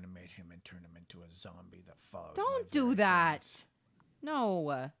to animate him and turn him into a zombie that follows. Don't my do very that. friends.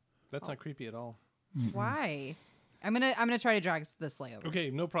 No. that's not creepy at all. Why? I'm gonna try to drag the sleigh over.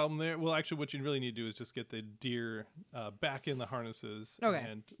 Okay, no problem there. Well, actually, what you really need to do is just get the deer back in the harnesses. Okay.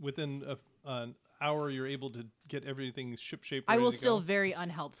 And within an hour, you're able to get everything ship-shape. I ready will to still go. very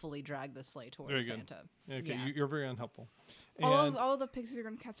unhelpfully drag the sleigh towards Very good. Santa. Okay, Yeah. you're very unhelpful. All And, of the pixies are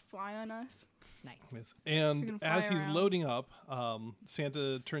gonna cast fly on us. Nice. yes. So you And can fly as he's around. loading up,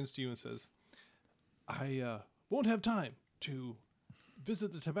 Santa turns to you and says, I won't have time to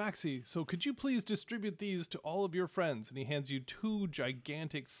visit the Tabaxi, so could you please distribute these to all of your friends? And he hands you 2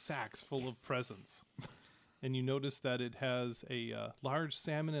 gigantic sacks full of presents. And you notice that it has a large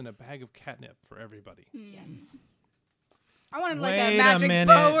salmon and a bag of catnip for everybody. Yes. I wanted like Wait a a magic minute.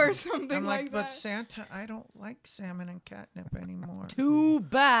 bow or something I'm like, but that. Santa, I don't like salmon and catnip anymore. Too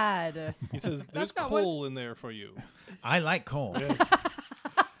bad. He says, there's not what- coal in there for you. I like coal.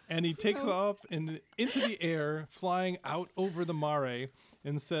 And he takes off into the air, flying out over the mare,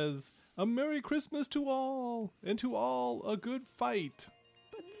 and says, "A Merry Christmas to all, and to all a good fight."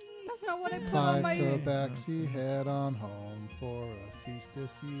 But that's not what I put Hi, on my... Tabaxi, head on home for a feast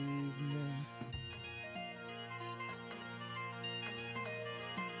this evening.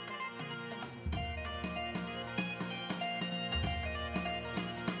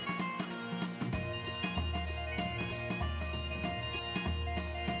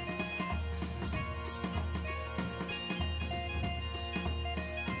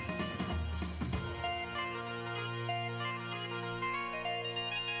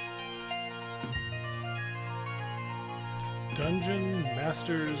 Dungeon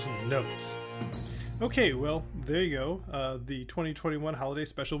Master's Notes. Okay, well, there you go. The 2021 holiday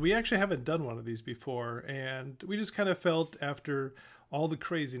special. We actually haven't done one of these before, and we just kind of felt after all the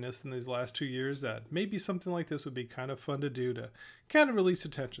craziness in these last 2 years that maybe something like this would be kind of fun to do to kind of release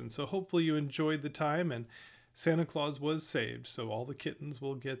attention. So hopefully you enjoyed the time, and Santa Claus was saved, so all the kittens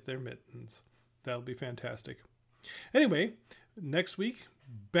will get their mittens. That'll be fantastic. Anyway, next week,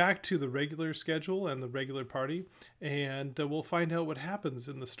 back to the regular schedule and the regular party, and we'll find out what happens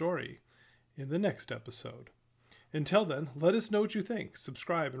in the story in the next episode. Until then, let us know what you think.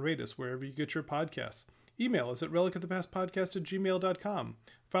 Subscribe and rate us wherever you get your podcasts. Email us at relicofthepastpodcast@gmail.com.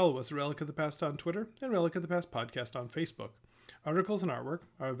 Follow us at Relic of the Past on Twitter and Relic of the Past Podcast on Facebook. Articles and artwork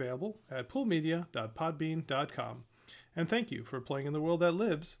are available at poolmedia.podbean.com. And thank you for playing in the world that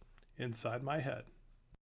lives inside my head.